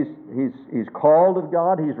 And he's called of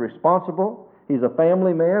God. He's responsible. He's a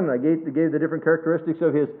family man, and I gave the different characteristics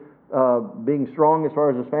of his being strong as far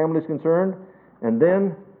as his family is concerned. And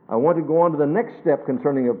then I want to go on to the next step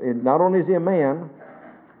concerning not only is he a man,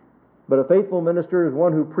 but a faithful minister is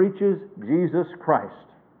one who preaches Jesus Christ.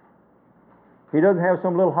 He doesn't have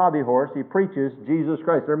some little hobby horse. He preaches Jesus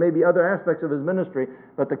Christ. There may be other aspects of his ministry,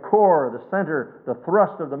 but the core, the center, the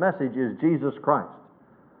thrust of the message is Jesus Christ.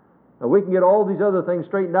 Now, we can get all these other things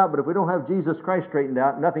straightened out, but if we don't have Jesus Christ straightened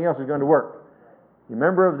out, nothing else is going to work. You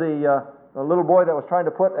remember of the little boy that was trying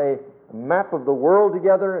to put a map of the world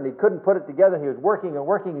together, and he couldn't put it together. He was working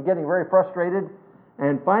and getting very frustrated.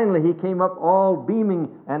 And finally, he came up all beaming,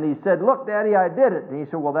 and he said, "Look, Daddy, I did it." And he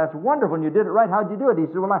said, "Well, that's wonderful, and you did it right. How'd you do it?" He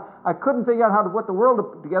said, "Well, I couldn't figure out how to put the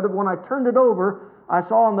world together, but when I turned it over, I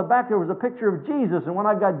saw on the back there was a picture of Jesus, and when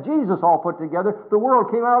I got Jesus all put together, the world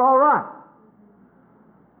came out all right."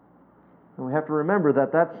 And we have to remember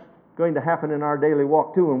that that's going to happen in our daily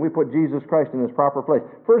walk, too, when we put Jesus Christ in his proper place.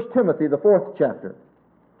 1 Timothy, the 4th chapter.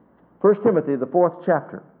 1 Timothy, the 4th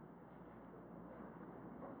chapter.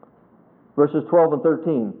 Verses 12 and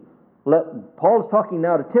 13. Paul's talking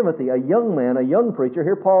now to Timothy, a young man, a young preacher.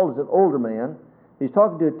 Here Paul is an older man. He's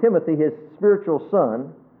talking to Timothy, his spiritual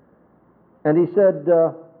son. And he said,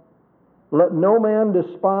 "Let no man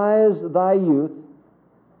despise thy youth,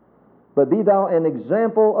 but be thou an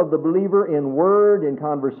example of the believer in word, in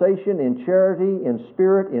conversation, in charity, in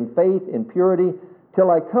spirit, in faith, in purity. Till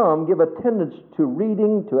I come, give attendance to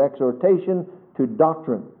reading, to exhortation, to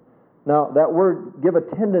doctrine." Now, that word "give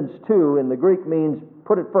attendance to" in the Greek means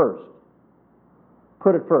put it first.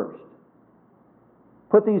 Put it first.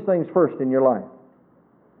 Put these things first in your life.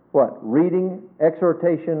 What? Reading,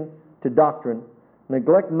 exhortation, to doctrine.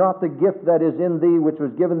 Neglect not the gift that is in thee, which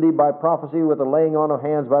was given thee by prophecy with the laying on of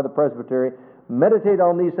hands by the presbytery. Meditate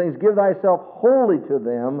on these things. Give thyself wholly to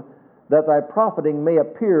them, that thy profiting may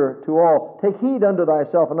appear to all. Take heed unto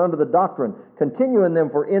thyself and unto the doctrine. Continue in them,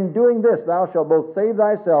 for in doing this thou shalt both save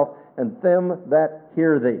thyself and them that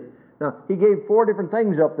hear thee. Now, he gave 4 different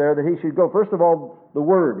things up there that he should go. First of all, the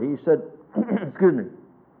word. He said, excuse me,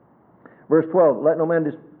 verse 12, let no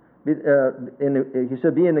man he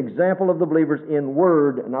said, be an example of the believers in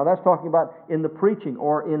word. Now, that's talking about in the preaching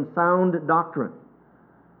or in sound doctrine.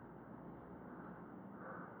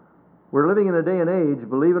 We're living in a day and age,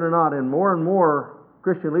 believe it or not, and more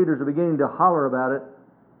Christian leaders are beginning to holler about it,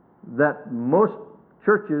 that most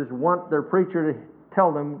churches want their preacher to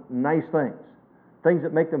tell them nice things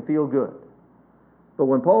that make them feel good. But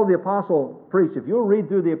when Paul the Apostle preached, if you'll read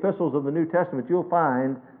through the epistles of the New Testament, you'll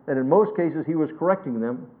find that in most cases he was correcting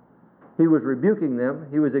them, he was rebuking them,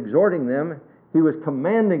 he was exhorting them, he was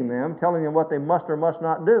commanding them, telling them what they must or must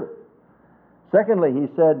not do. Secondly, he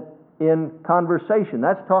said, in conversation.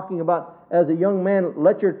 That's talking about, as a young man,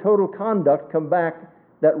 let your total conduct come back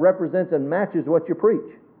that represents and matches what you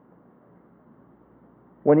preach.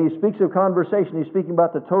 When he speaks of conversation, he's speaking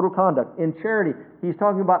about the total conduct. In charity, he's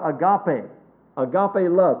talking about agape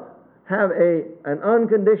love. Have an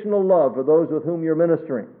unconditional love for those with whom you're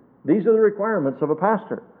ministering. These are the requirements of a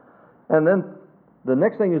pastor. And then the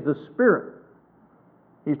next thing is the Spirit.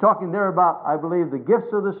 He's talking there about, I believe, the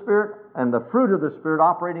gifts of the Spirit and the fruit of the Spirit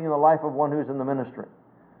operating in the life of one who's in the ministry.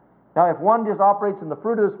 Now, if one just operates in the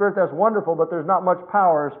fruit of the Spirit, that's wonderful, but there's not much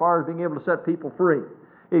power as far as being able to set people free.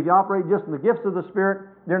 If you operate just in the gifts of the Spirit,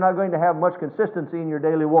 you're not going to have much consistency in your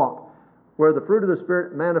daily walk. Where the fruit of the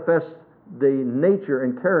Spirit manifests the nature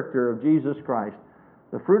and character of Jesus Christ,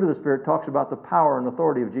 the fruit of the Spirit talks about the power and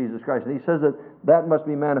authority of Jesus Christ. And he says that must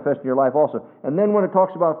be manifest in your life also. And then when it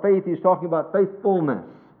talks about faith, he's talking about faithfulness.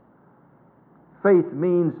 Faith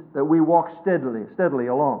means that we walk steadily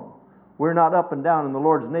along. We're not up and down in the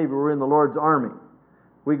Lord's Navy, we're in the Lord's army.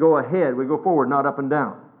 We go ahead, we go forward, not up and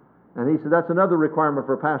down. And he said that's another requirement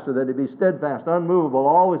for a pastor, that he be steadfast, unmovable,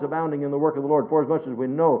 always abounding in the work of the Lord, for as much as we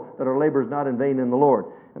know that our labor is not in vain in the Lord.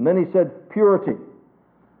 And then he said purity.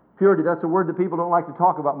 Purity, that's a word that people don't like to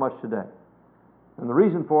talk about much today. And the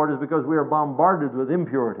reason for it is because we are bombarded with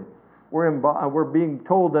impurity. We're being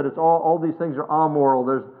told that it's all these things are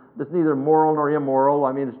amoral. It's neither moral nor immoral.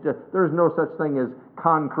 I mean, it's just, there's no such thing as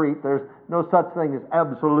concrete. There's no such thing as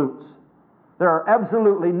absolutes. There are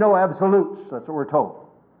absolutely no absolutes. That's what we're told.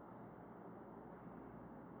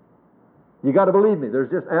 You got to believe me. There's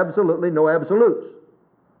just absolutely no absolutes,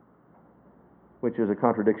 which is a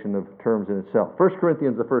contradiction of terms in itself. 1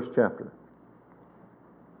 Corinthians, the 1st chapter.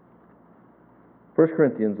 1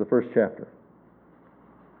 Corinthians, the 1st chapter.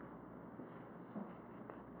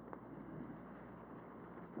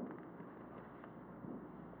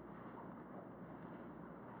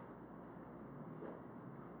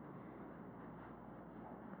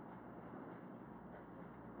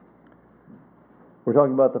 We're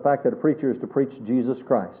talking about the fact that a preacher is to preach Jesus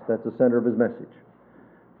Christ. That's the center of his message.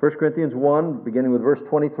 1 Corinthians 1, beginning with verse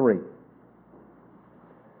 23. I'm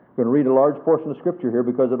going to read a large portion of Scripture here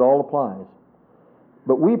because it all applies.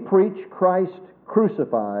 But we preach Christ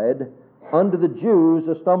crucified, unto the Jews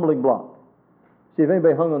a stumbling block. See, if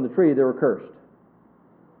anybody hung on the tree, they were cursed.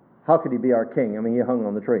 How could he be our king? I mean, he hung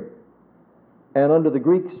on the tree. And unto the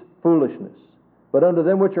Greeks, foolishness. But unto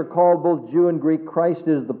them which are called both Jew and Greek, Christ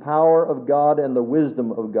is the power of God and the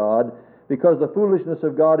wisdom of God, because the foolishness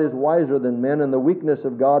of God is wiser than men, and the weakness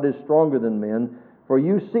of God is stronger than men. For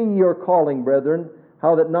you see your calling, brethren,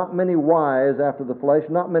 how that not many wise after the flesh,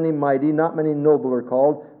 not many mighty, not many noble are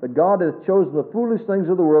called, but God hath chosen the foolish things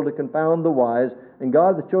of the world to confound the wise, and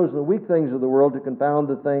God hath chosen the weak things of the world to confound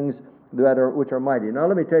the things which are mighty. Now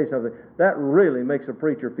let me tell you something. That really makes a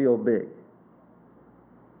preacher feel big.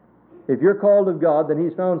 If you're called of God, then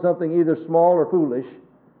He's found something either small or foolish,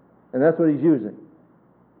 and that's what He's using.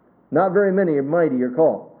 Not very many are mighty or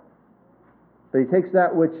called. But He takes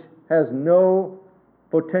that which has no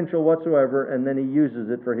potential whatsoever, and then He uses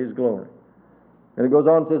it for His glory. And it goes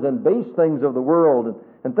on and says, and base things of the world,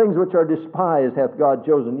 and things which are despised hath God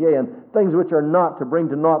chosen, yea, and things which are not, to bring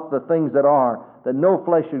to naught the things that are, that no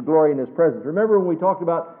flesh should glory in His presence. Remember when we talked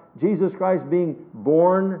about Jesus Christ being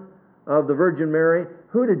born of the Virgin Mary?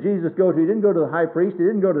 Who did Jesus go to? He didn't go to the high priest. He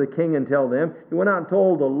didn't go to the king and tell them. He went out and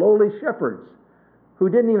told the lowly shepherds, who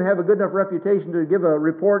didn't even have a good enough reputation to give a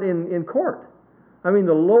report in court. I mean,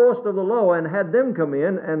 the lowest of the low, and had them come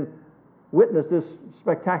in and witness this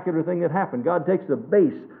spectacular thing that happened. God takes the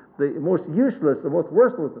base, the most useless, the most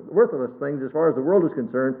worthless things as far as the world is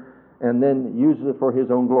concerned, and then uses it for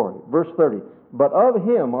His own glory. Verse 30, but of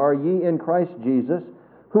Him are ye in Christ Jesus,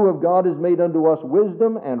 who of God is made unto us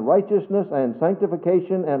wisdom and righteousness and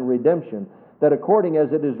sanctification and redemption, that according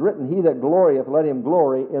as it is written, he that glorieth, let him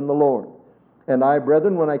glory in the Lord. And I,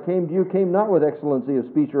 brethren, when I came to you, came not with excellency of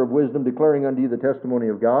speech or of wisdom, declaring unto you the testimony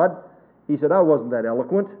of God. He said, I wasn't that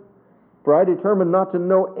eloquent, for I determined not to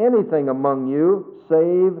know anything among you,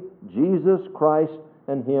 save Jesus Christ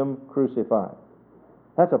and Him crucified.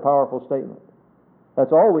 That's a powerful statement.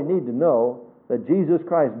 That's all we need to know, that Jesus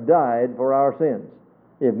Christ died for our sins.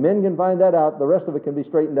 If men can find that out, the rest of it can be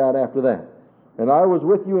straightened out after that. And I was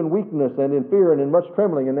with you in weakness and in fear and in much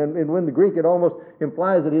trembling. And when the Greek, it almost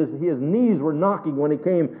implies that his knees were knocking when he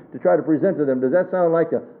came to try to present to them. Does that sound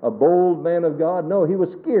like a bold man of God? No, he was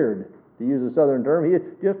scared, to use a southern term. He was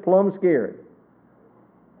just plumb scared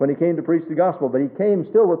when he came to preach the gospel. But he came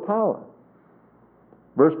still with power.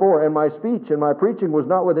 Verse 4, and my speech and my preaching was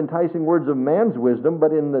not with enticing words of man's wisdom,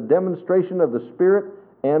 but in the demonstration of the Spirit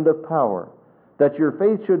and of power, that your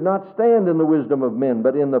faith should not stand in the wisdom of men,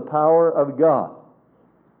 but in the power of God.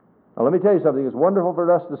 Now let me tell you something. It's wonderful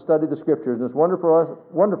for us to study the Scriptures, and it's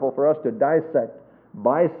wonderful for us to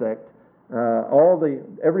bisect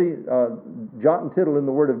every jot and tittle in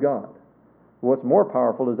the Word of God. What's more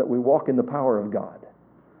powerful is that we walk in the power of God,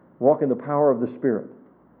 walk in the power of the Spirit.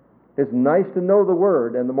 It's nice to know the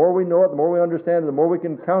Word, and the more we know it, the more we understand it, the more we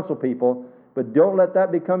can counsel people, but don't let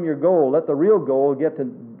that become your goal. Let the real goal get to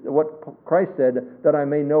what Christ said, that I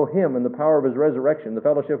may know Him and the power of His resurrection, the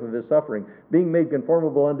fellowship of His suffering, being made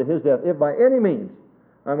conformable unto His death, if by any means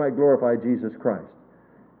I might glorify Jesus Christ.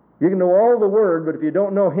 You can know all the Word, but if you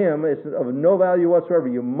don't know Him, it's of no value whatsoever.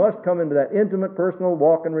 You must come into that intimate, personal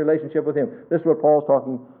walk and relationship with Him. This is what Paul's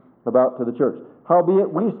talking about to the church.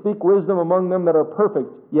 Howbeit we speak wisdom among them that are perfect,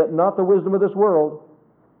 yet not the wisdom of this world,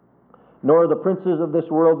 nor the princes of this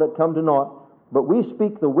world that come to naught. But we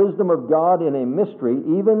speak the wisdom of God in a mystery,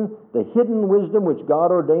 even the hidden wisdom which God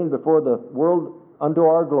ordained before the world unto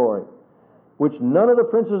our glory, which none of the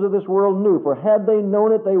princes of this world knew, for had they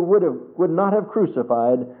known it, they would not have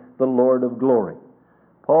crucified the Lord of glory.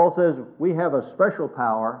 Paul says we have a special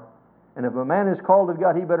power, and if a man is called of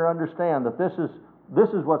God, he better understand that this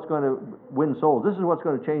is what's going to win souls. This is what's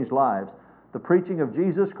going to change lives. The preaching of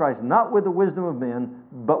Jesus Christ, not with the wisdom of men,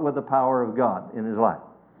 but with the power of God in his life.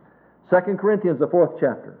 2 Corinthians, the 4th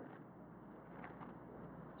chapter.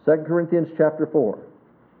 2 Corinthians chapter 4.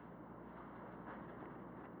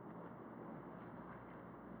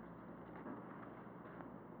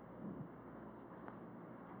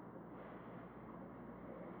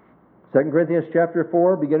 Second Corinthians chapter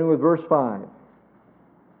 4, beginning with verse 5.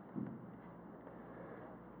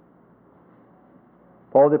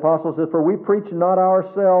 Paul the Apostle says, for we preach not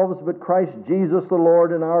ourselves, but Christ Jesus the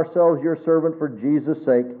Lord, and ourselves your servant for Jesus'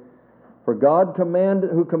 sake. For God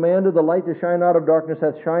who commanded the light to shine out of darkness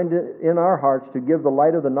hath shined in our hearts to give the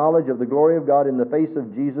light of the knowledge of the glory of God in the face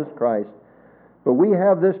of Jesus Christ. But we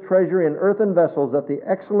have this treasure in earthen vessels, that the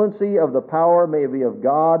excellency of the power may be of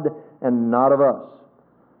God and not of us,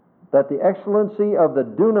 that the excellency of the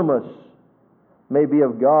dunamis may be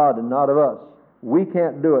of God and not of us. We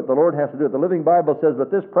can't do it. The Lord has to do it. The Living Bible says, but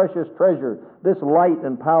this precious treasure, this light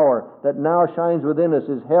and power that now shines within us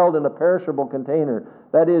is held in a perishable container.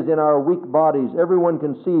 That is, in our weak bodies. Everyone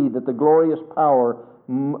can see that the glorious power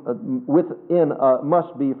within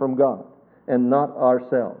must be from God and not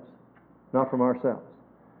ourselves. Not from ourselves.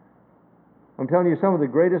 I'm telling you, some of the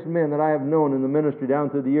greatest men that I have known in the ministry down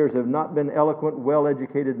through the years have not been eloquent,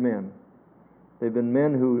 well-educated men. They've been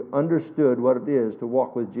men who understood what it is to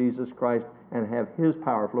walk with Jesus Christ and have His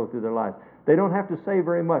power flow through their lives. They don't have to say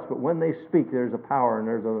very much, but when they speak, there's a power and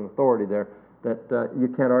there's an authority there that you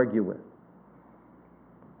can't argue with.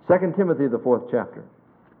 2 Timothy, the 4th chapter.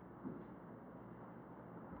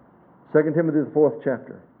 2 Timothy, the 4th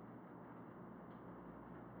chapter.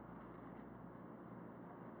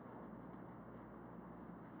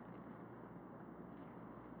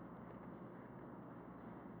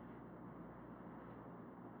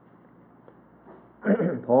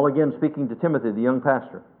 Paul again speaking to Timothy, the young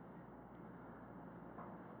pastor.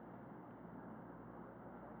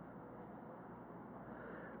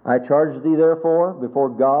 I charge thee therefore before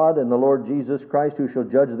God and the Lord Jesus Christ, who shall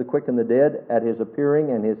judge the quick and the dead at His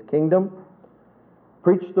appearing and His kingdom.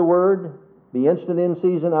 Preach the word, be instant in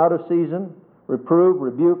season, out of season, reprove,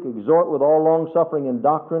 rebuke, exhort with all long-suffering and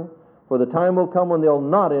doctrine. For the time will come when they'll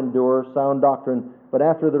not endure sound doctrine, but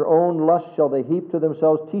after their own lust shall they heap to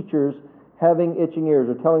themselves teachers having itching ears,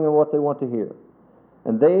 or telling them what they want to hear.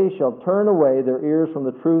 And they shall turn away their ears from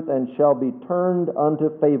the truth, and shall be turned unto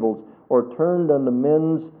fables, or turned unto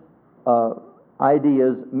men's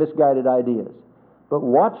ideas, misguided ideas. But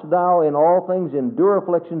watch thou in all things, endure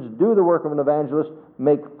afflictions, do the work of an evangelist,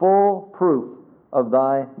 make full proof of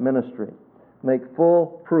thy ministry. Make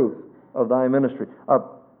full proof of thy ministry. A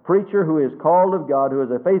preacher who is called of God, who is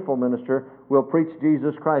a faithful minister, will preach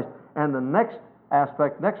Jesus Christ. And the next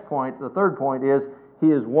aspect, next point, the third point is, he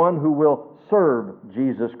is one who will serve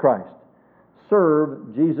Jesus Christ.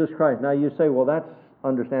 Serve Jesus Christ. Now you say, well, that's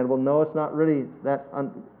understandable. No, it's not really that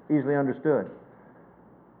easily understood.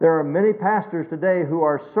 There are many pastors today who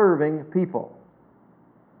are serving people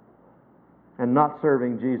and not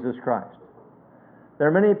serving Jesus Christ. There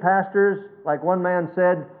are many pastors, like one man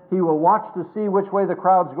said, he will watch to see which way the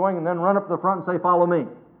crowd's going and then run up to the front and say, follow me.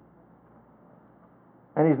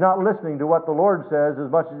 And he's not listening to what the Lord says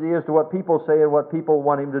as much as he is to what people say and what people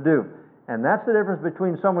want him to do. And that's the difference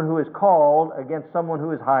between someone who is called against someone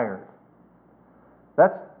who is hired.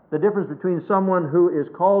 That's the difference between someone who is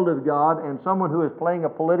called of God and someone who is playing a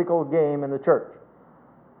political game in the church.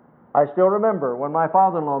 I still remember when my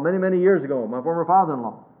father-in-law, many, many years ago, my former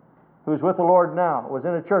father-in-law, who's with the Lord now, was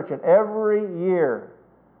in a church, and every year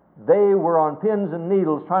they were on pins and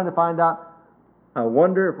needles trying to find out, I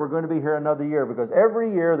wonder if we're going to be here another year, because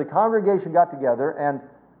every year the congregation got together, and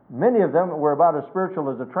many of them were about as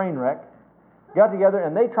spiritual as a train wreck, got together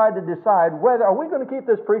and they tried to decide whether, are we going to keep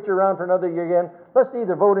this preacher around for another year again? Let's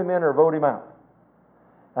either vote him in or vote him out.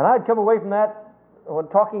 And I'd come away from that when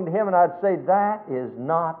talking to him, and I'd say, that is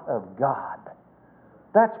not of God.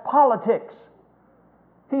 That's politics.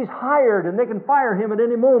 He's hired and they can fire him at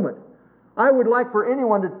any moment. I would like for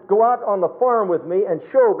anyone to go out on the farm with me and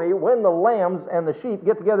show me when the lambs and the sheep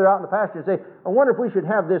get together out in the pasture and say, I wonder if we should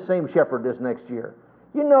have this same shepherd this next year.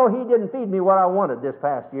 You know, he didn't feed me what I wanted this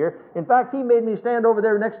past year. In fact, he made me stand over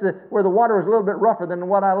there next to where the water was a little bit rougher than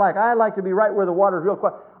what I like. I like to be right where the water is real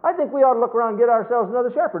quiet. I think we ought to look around and get ourselves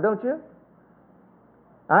another shepherd, don't you?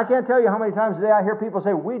 I can't tell you how many times today I hear people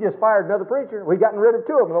say, we just fired another preacher. We've gotten rid of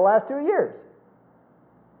 2 of them in the last 2 years.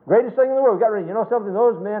 Greatest thing in the world. We got rid of. You know something?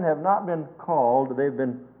 Those men have not been called. They've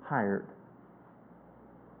been hired.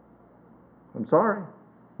 I'm sorry.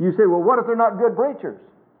 You say, well, what if they're not good preachers?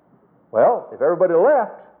 Well, if everybody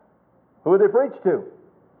left, who would they preach to?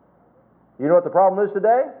 You know what the problem is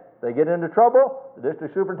today? They get into trouble. The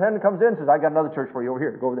district superintendent comes in and says, I got another church for you over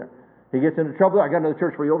here. Go over there. He gets into trouble. I got another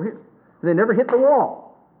church for you over here. And they never hit the wall.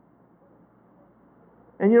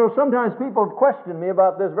 And you know, sometimes people question me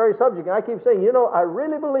about this very subject, and I keep saying, you know, I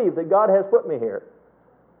really believe that God has put me here.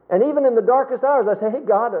 And even in the darkest hours, I say, hey,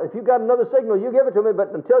 God, if you've got another signal, you give it to me,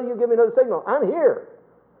 but until you give me another signal, I'm here.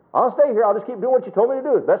 I'll stay here. I'll just keep doing what you told me to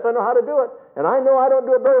do as best I know how to do it. And I know I don't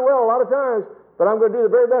do it very well a lot of times, but I'm going to do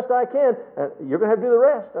the very best I can. And you're going to have to do the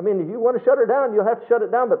rest. I mean, if you want to shut her down, you'll have to shut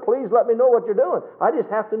it down, but please let me know what you're doing. I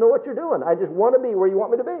just have to know what you're doing. I just want to be where you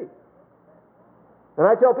want me to be. And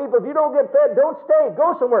I tell people, if you don't get fed, don't stay.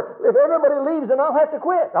 Go somewhere. If everybody leaves, then I'll have to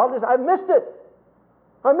quit. I missed it.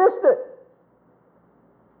 I missed it.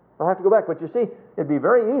 I'll have to go back. But you see, it'd be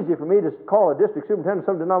very easy for me to call a district superintendent of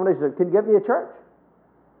some denomination and say, can you give me a church?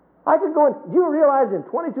 I could go in. Do you realize in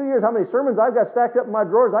 22 years how many sermons I've got stacked up in my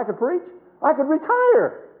drawers I could preach? I could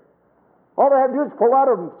retire. All I have to do is pull out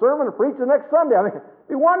a sermon and preach the next Sunday. I mean, it'd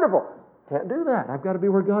be wonderful. Can't do that. I've got to be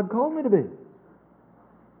where God called me to be.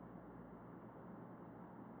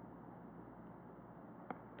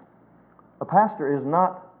 A pastor is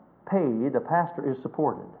not paid. A pastor is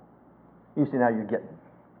supported. You see, now you're getting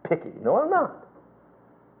picky. No, I'm not.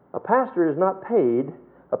 A pastor is not paid.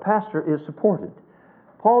 A pastor is supported.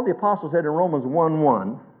 Paul the Apostle said in Romans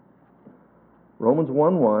 1:1, Romans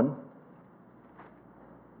 1:1,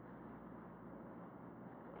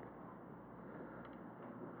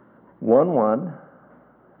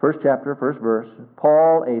 first chapter, first verse,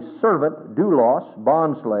 Paul, a servant, doulos,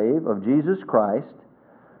 bondslave of Jesus Christ,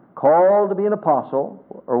 called to be an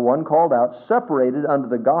apostle, or one called out, separated unto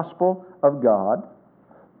the gospel of God.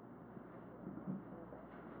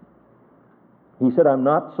 He said, I'm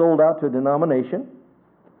not sold out to a denomination.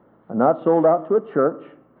 I'm not sold out to a church.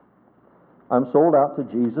 I'm sold out to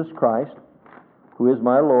Jesus Christ, who is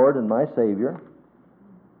my Lord and my Savior.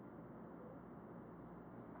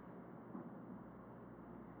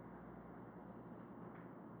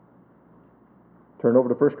 Turn over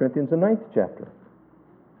to 1 Corinthians, the 9th chapter.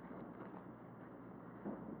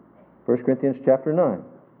 1 Corinthians chapter 9,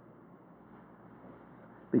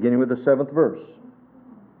 beginning with the 7th verse.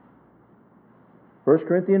 1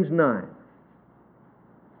 Corinthians 9.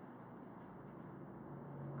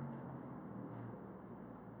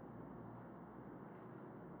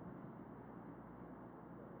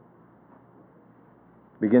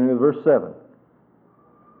 Beginning with verse 7.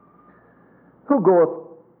 Who goeth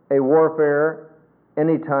a warfare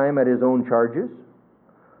any time at his own charges?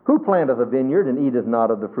 Who planteth a vineyard and eateth not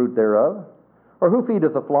of the fruit thereof? Or who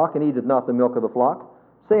feedeth a flock and eateth not the milk of the flock?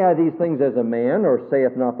 Say I these things as a man, or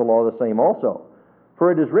saith not the law the same also?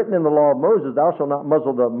 For it is written in the law of Moses, Thou shalt not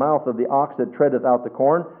muzzle the mouth of the ox that treadeth out the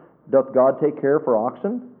corn. Doth God take care for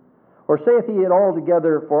oxen? Or saith he it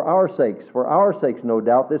altogether for our sakes? For our sakes, no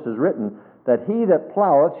doubt, this is written, that he that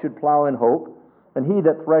ploweth should plow in hope, and he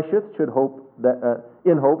that thresheth should hope that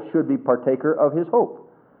in hope should be partaker of his hope.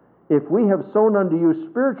 If we have sown unto you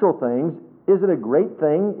spiritual things, is it a great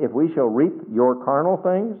thing if we shall reap your carnal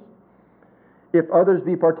things? If others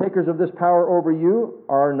be partakers of this power over you,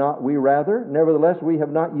 are not we rather? Nevertheless, we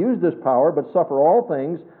have not used this power, but suffer all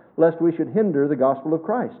things, lest we should hinder the gospel of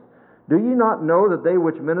Christ. Do ye not know that they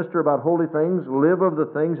which minister about holy things live of the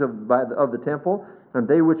things of the temple, and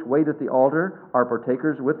they which wait at the altar are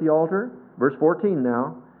partakers with the altar? Verse 14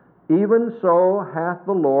 now. Even so hath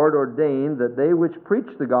the Lord ordained that they which preach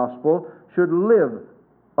the gospel should live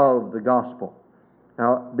of the gospel.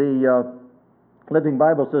 Now, the Living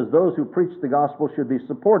Bible says those who preach the gospel should be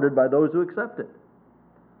supported by those who accept it.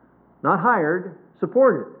 Not hired,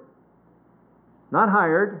 supported. Not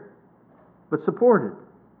hired, but supported.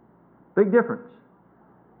 Big difference.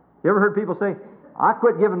 You ever heard people say, I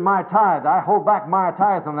quit giving my tithe. I hold back my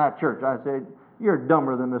tithe from that church. I say, you're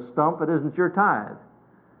dumber than the stump. It isn't your tithe.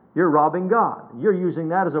 You're robbing God. You're using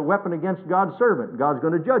that as a weapon against God's servant. God's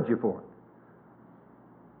going to judge you for it.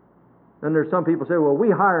 Then there's some people say, well,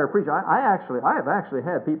 we hire a preacher. I have actually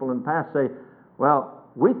had people in the past say, well,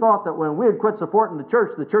 we thought that when we had quit supporting the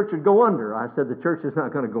church would go under. I said, the church is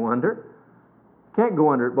not going to go under. Can't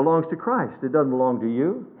go under. It belongs to Christ. It doesn't belong to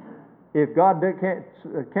you. If God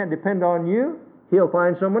can't depend on you, He'll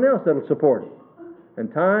find someone else that'll support it.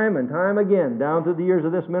 And time again, down through the years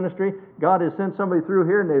of this ministry, God has sent somebody through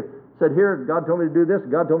here and they've said, here, God told me to do this,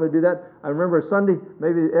 God told me to do that. I remember a Sunday,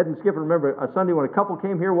 maybe Ed and Skip remember a Sunday when a couple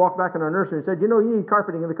came here, walked back in our nursery and said, you know, you need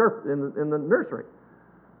carpeting in the nursery.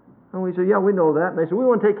 And we said, yeah, we know that. And they said, we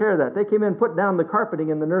want to take care of that. They came in, put down the carpeting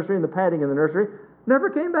in the nursery and the padding in the nursery, never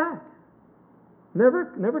came back.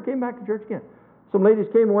 Never came back to church again. Some ladies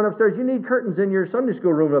came and went upstairs, you need curtains in your Sunday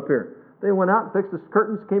school room up here. They went out and fixed the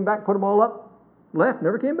curtains, came back, put them all up, left,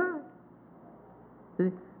 never came back.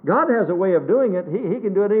 See, God has a way of doing it. He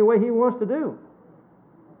can do it any way He wants to do.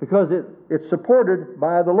 Because it's supported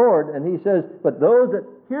by the Lord. And He says, but those that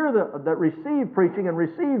that receive preaching and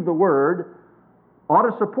receive the Word ought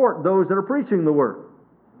to support those that are preaching the Word.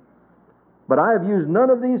 But I have used none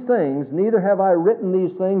of these things, neither have I written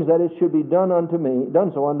these things that it should be done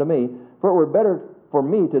so unto me, for it were better for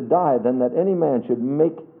me to die than that any man should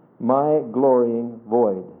make my glorying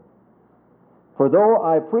void. For though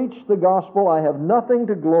I preach the gospel, I have nothing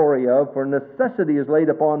to glory of, for necessity is laid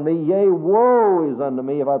upon me, yea, woe is unto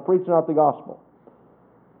me if I preach not the gospel.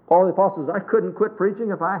 Paul the Apostle says, I couldn't quit preaching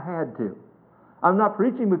if I had to. I'm not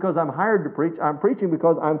preaching because I'm hired to preach. I'm preaching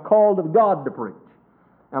because I'm called of God to preach.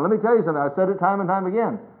 Now let me tell you something. I've said it time and time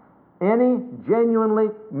again. Any genuinely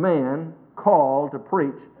man called to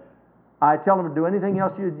preach I tell them to do anything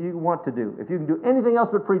else you want to do. If you can do anything else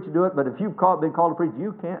but preach, do it. But if you've been called to preach,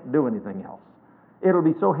 you can't do anything else. It'll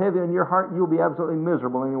be so heavy on your heart, you'll be absolutely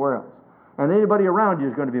miserable anywhere else. And anybody around you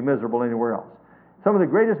is going to be miserable anywhere else. Some of the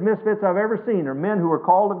greatest misfits I've ever seen are men who are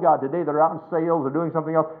called of God today that are out in sales or doing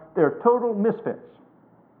something else. They're total misfits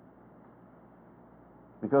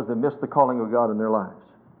because they missed the calling of God in their lives.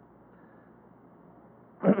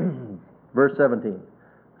 Verse 17.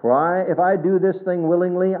 For if I do this thing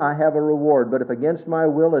willingly, I have a reward. But if against my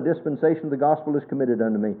will, a dispensation of the gospel is committed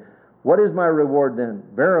unto me. What is my reward then?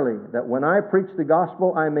 Verily, that when I preach the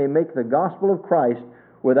gospel, I may make the gospel of Christ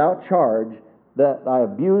without charge, that I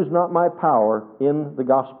abuse not my power in the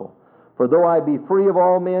gospel. For though I be free of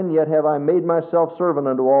all men, yet have I made myself servant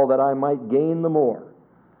unto all, that I might gain the more.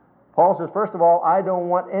 Paul says, first of all, I don't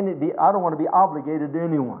want to be obligated to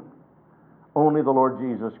anyone. Only the Lord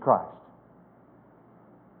Jesus Christ.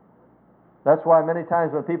 That's why many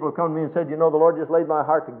times when people have come to me and said, the Lord just laid my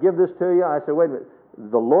heart to give this to you, I say, wait a minute,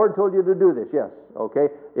 the Lord told you to do this, yes, okay.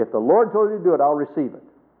 If the Lord told you to do it, I'll receive it.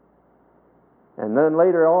 And then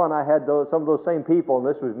later on, I had some of those same people, and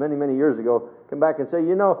this was many, many years ago, come back and say,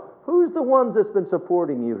 who's the ones that's been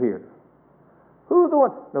supporting you here? Who's the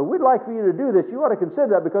one? Now, we'd like for you to do this. You ought to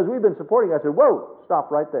consider that because we've been supporting you. I said, whoa, stop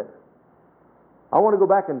right there. I want to go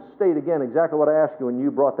back and state again exactly what I asked you when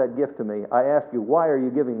you brought that gift to me. I asked you, why are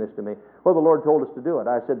you giving this to me? Well, the Lord told us to do it.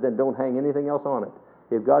 I said, then don't hang anything else on it.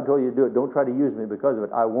 If God told you to do it, don't try to use me because of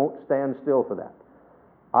it. I won't stand still for that.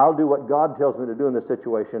 I'll do what God tells me to do in this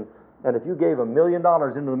situation. And if you gave $1 million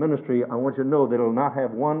into the ministry, I want you to know that it'll not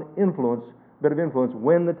have one bit of influence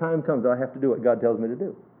when the time comes that I have to do what God tells me to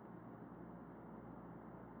do.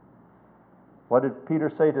 What did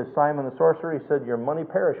Peter say to Simon the sorcerer? He said, your money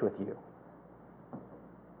perish with you.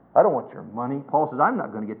 I don't want your money. Paul says, I'm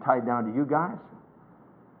not going to get tied down to you guys.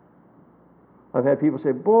 I've had people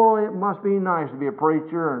say, boy, it must be nice to be a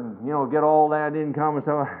preacher and, get all that income and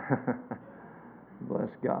stuff. Bless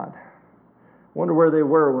God. Wonder where they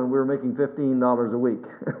were when we were making $15 a week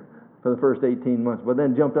for the first 18 months, but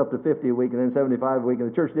then jumped up to 50 a week and then 75 a week, and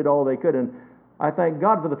the church did all they could. And I thank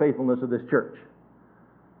God for the faithfulness of this church.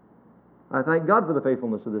 I thank God for the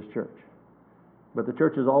faithfulness of this church. But the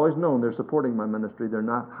church has always known they're supporting my ministry. They're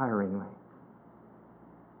not hiring me.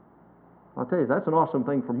 I'll tell you, that's an awesome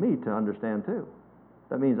thing for me to understand too.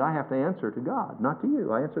 That means I have to answer to God, not to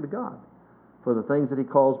you. I answer to God for the things that He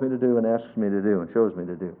calls me to do and asks me to do and shows me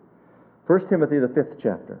to do. 1 Timothy, the 5th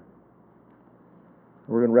chapter.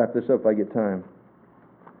 We're going to wrap this up if I get time.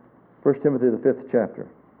 1 Timothy, the 5th chapter.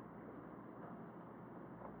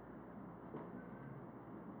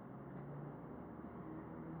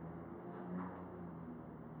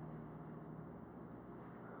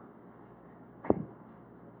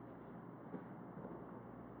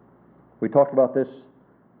 We talked about this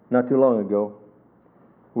not too long ago,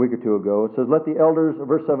 a week or two ago. It says, let the elders,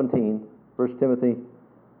 verse 17, 1 Timothy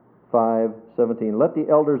 5:17, let the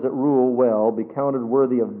elders that rule well be counted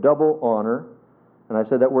worthy of double honor. And I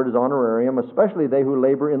said that word is honorarium, especially they who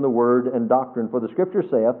labor in the word and doctrine. For the Scripture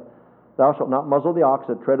saith, thou shalt not muzzle the ox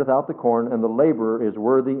that treadeth out the corn, and the laborer is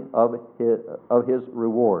worthy of his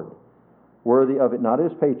reward. Worthy of it, not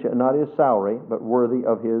his paycheck, not his salary, but worthy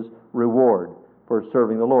of his reward for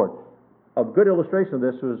serving the Lord. A good illustration of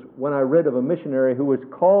this was when I read of a missionary who was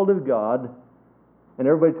called of God, and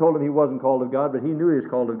everybody told him he wasn't called of God, but he knew he was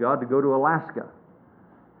called of God to go to Alaska.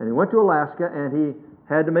 And he went to Alaska, and he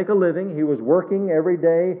had to make a living. He was working every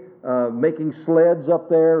day, making sleds up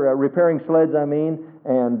there, repairing sleds,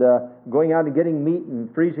 and going out and getting meat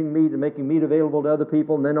and freezing meat and making meat available to other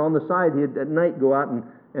people. And then on the side, he'd at night go out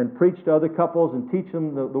and preach to other couples and teach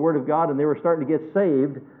them the Word of God, and they were starting to get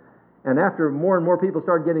saved. And after more and more people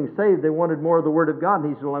started getting saved, they wanted more of the Word of God. And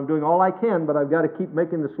he said, well, I'm doing all I can, but I've got to keep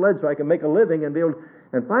making the sled so I can make a living and be able to...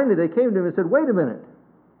 And finally they came to him and said, wait a minute.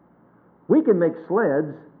 We can make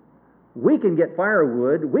sleds. We can get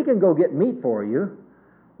firewood. We can go get meat for you.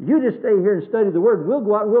 You just stay here and study the Word. We'll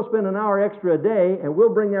go out and we'll spend an hour extra a day, and we'll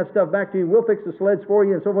bring that stuff back to you. We'll fix the sleds for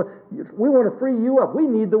you and so forth. We want to free you up. We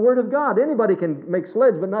need the Word of God. Anybody can make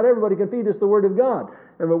sleds, but not everybody can feed us the Word of God.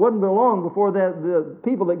 And it wasn't long before that the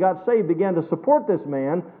people that got saved began to support this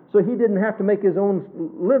man, so he didn't have to make his own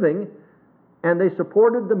living, and they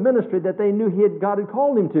supported the ministry that they knew God had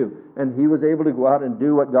called him to. And he was able to go out and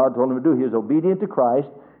do what God told him to do. He was obedient to Christ,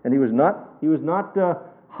 and he was not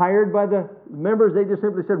hired by the members. They just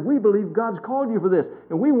simply said, we believe God's called you for this,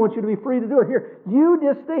 and we want you to be free to do it. Here, you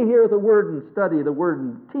just stay here with the Word and study the Word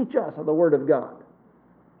and teach us of the Word of God.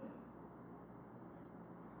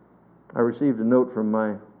 I received a note from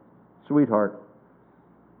my sweetheart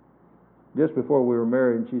just before we were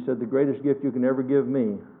married, and she said, the greatest gift you can ever give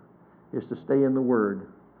me is to stay in the Word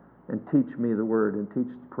and teach me the Word and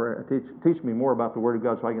teach me more about the Word of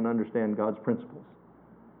God so I can understand God's principles.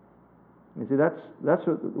 You see, that's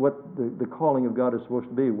what the calling of God is supposed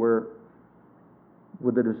to be, where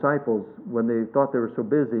with the disciples, when they thought they were so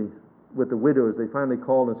busy with the widows, they finally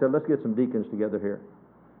called and said, let's get some deacons together here.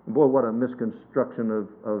 And boy, what a misconstruction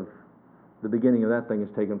of the beginning of that thing has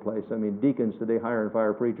taken place. I mean, deacons today hire and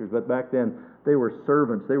fire preachers, but back then they were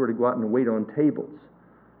servants. They were to go out and wait on tables.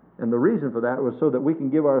 And the reason for that was so that we can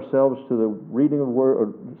give ourselves to the reading of the Word,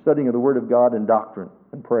 or studying of the Word of God and doctrine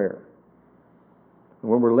and prayer. And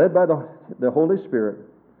when we're led by the Holy Spirit,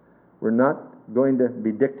 we're not going to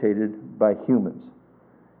be dictated by humans.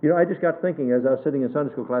 You know, I just got thinking as I was sitting in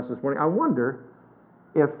Sunday school class this morning, I wonder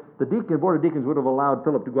if the board of deacons would have allowed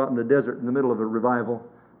Philip to go out in the desert in the middle of a revival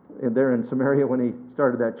there in Samaria when he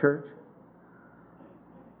started that church.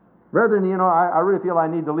 Rather than, I really feel I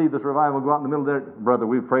need to leave this revival and go out in the middle there. Brother,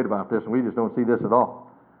 we've prayed about this and we just don't see this at all.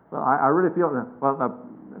 Well, I really feel,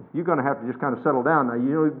 you're going to have to just kind of settle down. Now,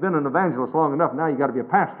 you've been an evangelist long enough. Now you've got to be a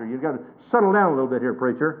pastor. You've got to settle down a little bit here,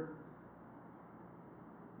 preacher.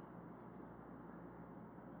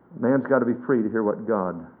 Man's got to be free to hear what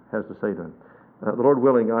God has to say to him. The Lord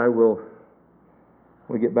willing, when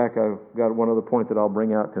we get back, I've got one other point that I'll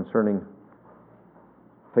bring out concerning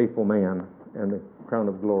faithful man and the crown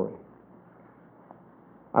of glory.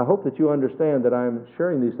 I hope that you understand that I'm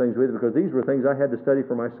sharing these things with you because these were things I had to study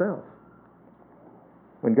for myself.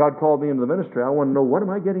 When God called me into the ministry, I wanted to know, what am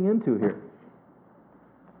I getting into here?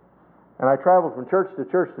 And I traveled from church to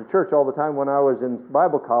church to church all the time when I was in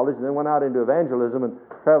Bible college, and then went out into evangelism and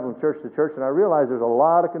traveled from church to church, and I realized there's a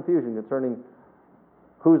lot of confusion concerning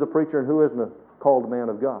who's a preacher and who isn't a called man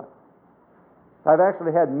of God. I've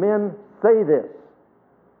actually had men say this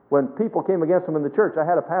when people came against them in the church. I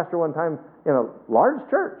had a pastor one time in a large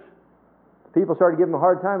church. People started giving him a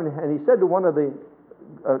hard time, and he said to one of a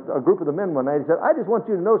group of the men one night, he said, I just want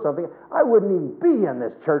you to know something. I wouldn't even be in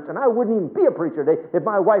this church, and I wouldn't even be a preacher today if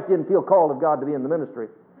my wife didn't feel called of God to be in the ministry.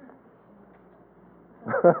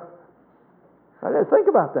 I didn't think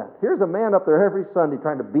about that. Here's a man up there every Sunday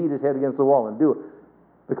trying to beat his head against the wall and do it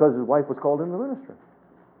because his wife was called into the ministry.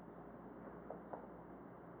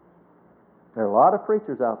 There are a lot of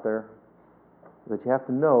preachers out there that you have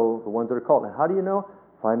to know, the ones that are called. Now, how do you know?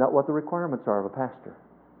 Find out what the requirements are of a pastor.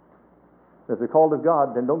 If they're called of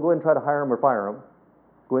God, then don't go in and try to hire them or fire them.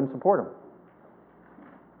 Go in and support them.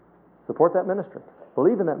 Support that ministry.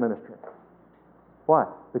 Believe in that ministry. Why?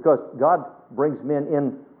 Because God brings men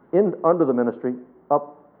in under the ministry,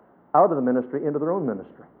 up out of the ministry into their own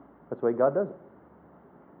ministry. That's the way God does it.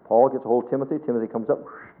 Paul gets a hold of Timothy. Timothy comes up,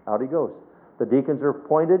 out he goes. The deacons are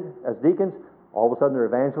appointed as deacons. All of a sudden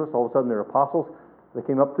they're evangelists. All of a sudden they're apostles. They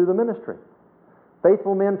came up through the ministry.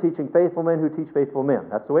 Faithful men teaching faithful men who teach faithful men.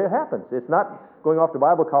 That's the way it happens. It's not going off to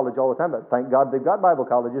Bible college all the time, but thank God they've got Bible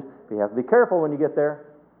colleges. But you have to be careful when you get there.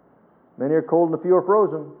 Many are cold and a few are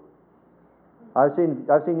frozen. I've seen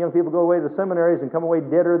young people go away to seminaries and come away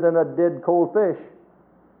deader than a dead cold fish.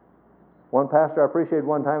 One pastor I appreciated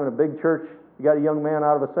one time in a big church, he got a young man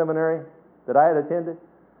out of a seminary that I had attended.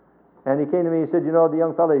 And he came to me and he said, the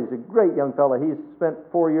young fella, he's a great young fella. He's spent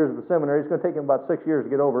 4 years at the seminary. It's going to take him about 6 years to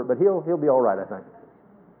get over it, but he'll be all right, I think.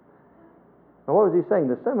 And what was he saying?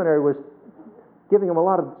 The seminary was giving him a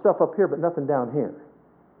lot of stuff up here, but nothing down here.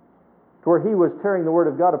 To where he was tearing the Word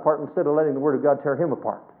of God apart instead of letting the Word of God tear him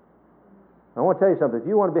apart. I want to tell you something. If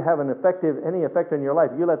you want to have any effect in your life,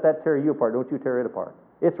 you let that tear you apart. Don't you tear it apart.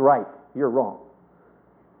 It's right. You're wrong.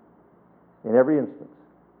 In every instance.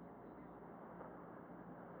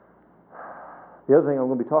 The other thing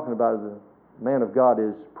I'm going to be talking about as a man of God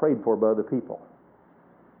is prayed for by other people.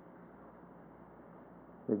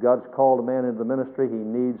 If God's called a man into the ministry, he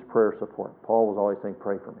needs prayer support. Paul was always saying,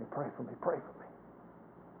 pray for me, pray for me, pray for me.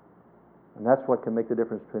 And that's what can make the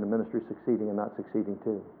difference between a ministry succeeding and not succeeding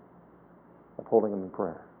too. Upholding them in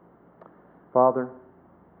prayer. Father,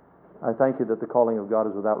 I thank you that the calling of God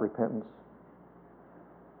is without repentance.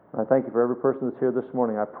 I thank you for every person that's here this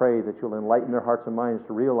morning. I pray that you'll enlighten their hearts and minds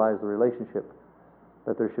to realize the relationship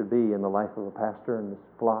that there should be in the life of a pastor and this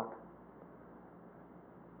flock.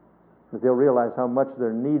 That they'll realize how much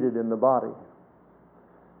they're needed in the body.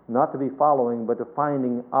 Not to be following, but to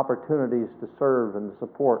finding opportunities to serve and to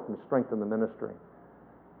support and strengthen the ministry.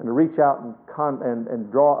 And to reach out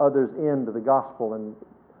and draw others into the gospel and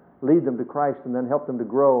lead them to Christ and then help them to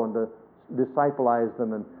grow and to discipleize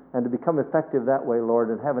them and to become effective that way, Lord,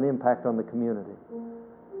 and have an impact on the community.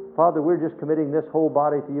 Father, we're just committing this whole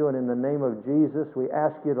body to you, and in the name of Jesus, we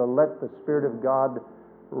ask you to let the Spirit of God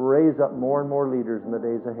raise up more and more leaders in the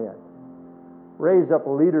days ahead. Raise up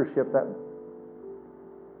leadership that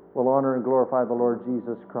will honor and glorify the Lord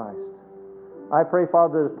Jesus Christ. I pray,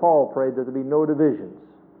 Father, as Paul prayed, that there be no divisions.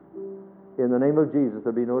 In the name of Jesus,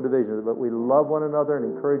 there be no divisions, but we love one another and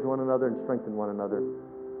encourage one another and strengthen one another,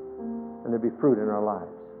 and there be fruit in our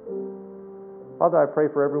lives. Father, I pray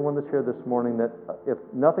for everyone that's here this morning that if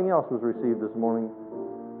nothing else was received this morning,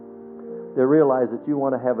 they realize that you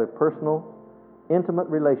want to have a personal, intimate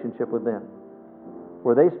relationship with them,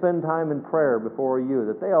 where they spend time in prayer before you,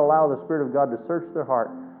 that they allow the Spirit of God to search their heart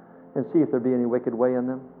and see if there be any wicked way in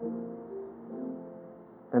them.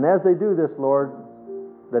 And as they do this, Lord,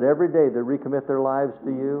 that every day they recommit their lives to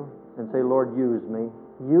you and say, Lord, use me.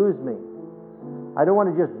 Use me. I don't want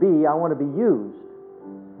to just be, I want to be used.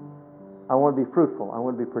 I want to be fruitful. I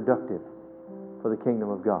want to be productive for the kingdom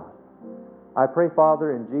of God. I pray,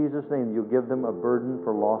 Father, in Jesus' name, you'll give them a burden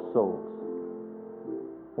for lost souls.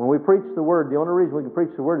 When we preach the Word, the only reason we can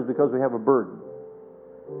preach the Word is because we have a burden.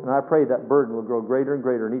 And I pray that burden will grow greater and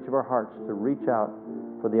greater in each of our hearts to reach out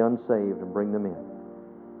for the unsaved and bring them in.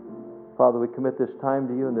 Father, we commit this time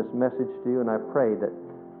to you and this message to you, and I pray that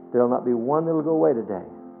there will not be one that will go away today,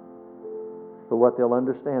 but what they'll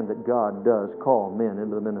understand that God does call men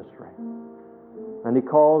into the ministry. And He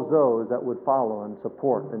calls those that would follow and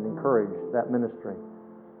support and encourage that ministry,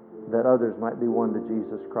 that others might be won to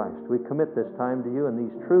Jesus Christ. We commit this time to you and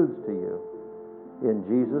these truths to you in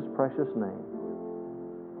Jesus' precious name.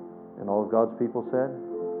 And all of God's people said,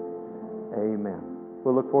 Amen.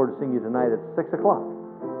 We'll look forward to seeing you tonight at 6 o'clock.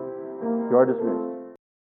 You are dismissed.